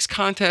on this week's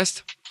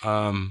contest.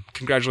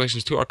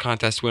 Congratulations to our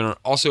contest winner.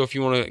 Also, if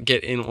you want to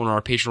get in on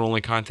our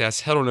Patreon-only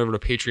contest, head on over to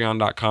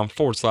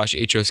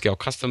patreon.com/HO Scale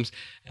Customs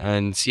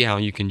and see how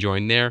you can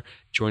join there.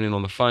 Join in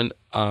on the fun.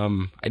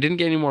 I didn't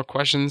get any more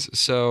questions,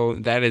 so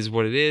that is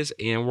what it is.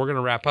 And we're going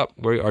to wrap up.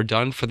 We are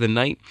done for the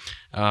night.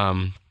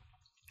 Have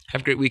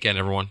a great weekend,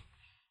 everyone.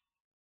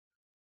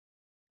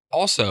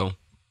 Also,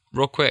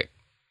 real quick,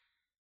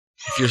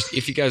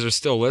 if you guys are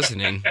still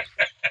listening,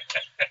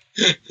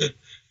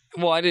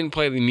 well, I didn't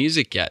play the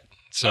music yet.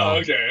 So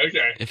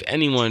okay. If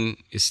anyone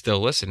is still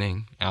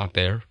listening out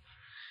there,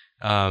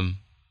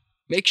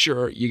 make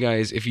sure you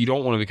guys, if you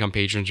don't want to become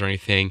patrons or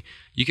anything,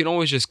 you can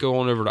always just go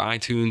on over to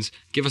iTunes,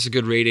 give us a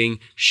good rating,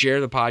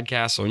 share the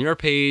podcast on your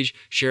page,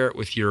 share it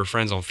with your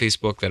friends on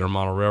Facebook that are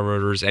model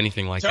railroaders,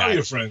 anything like that. Tell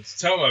your friends.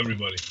 Tell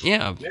everybody.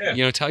 Yeah.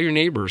 Tell your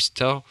neighbors.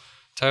 Tell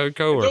your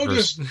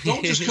coworkers.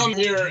 Don't just come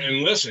here and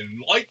listen.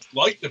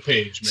 Like the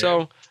page, man.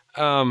 So,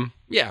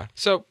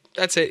 So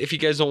that's it. If you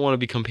guys don't want to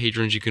become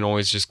patrons, you can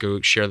always just go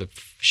share the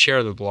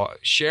blog,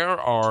 share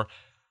our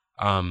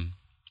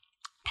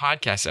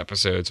podcast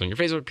episodes on your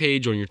Facebook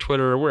page, on your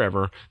Twitter, or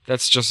wherever.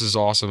 That's just as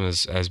awesome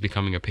as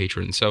becoming a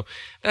patron. So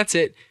that's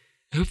it.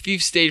 If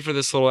you've stayed for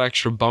this little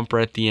extra bumper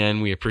at the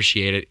end, we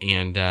appreciate it.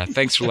 And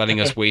thanks for letting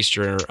us waste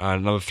your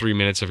another 3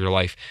 minutes of your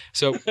life.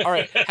 So, all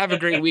right. Have a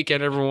great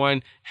weekend,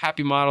 everyone.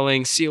 Happy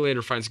modeling. See you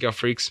later, Fine Scale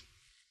Freaks.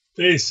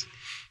 Peace.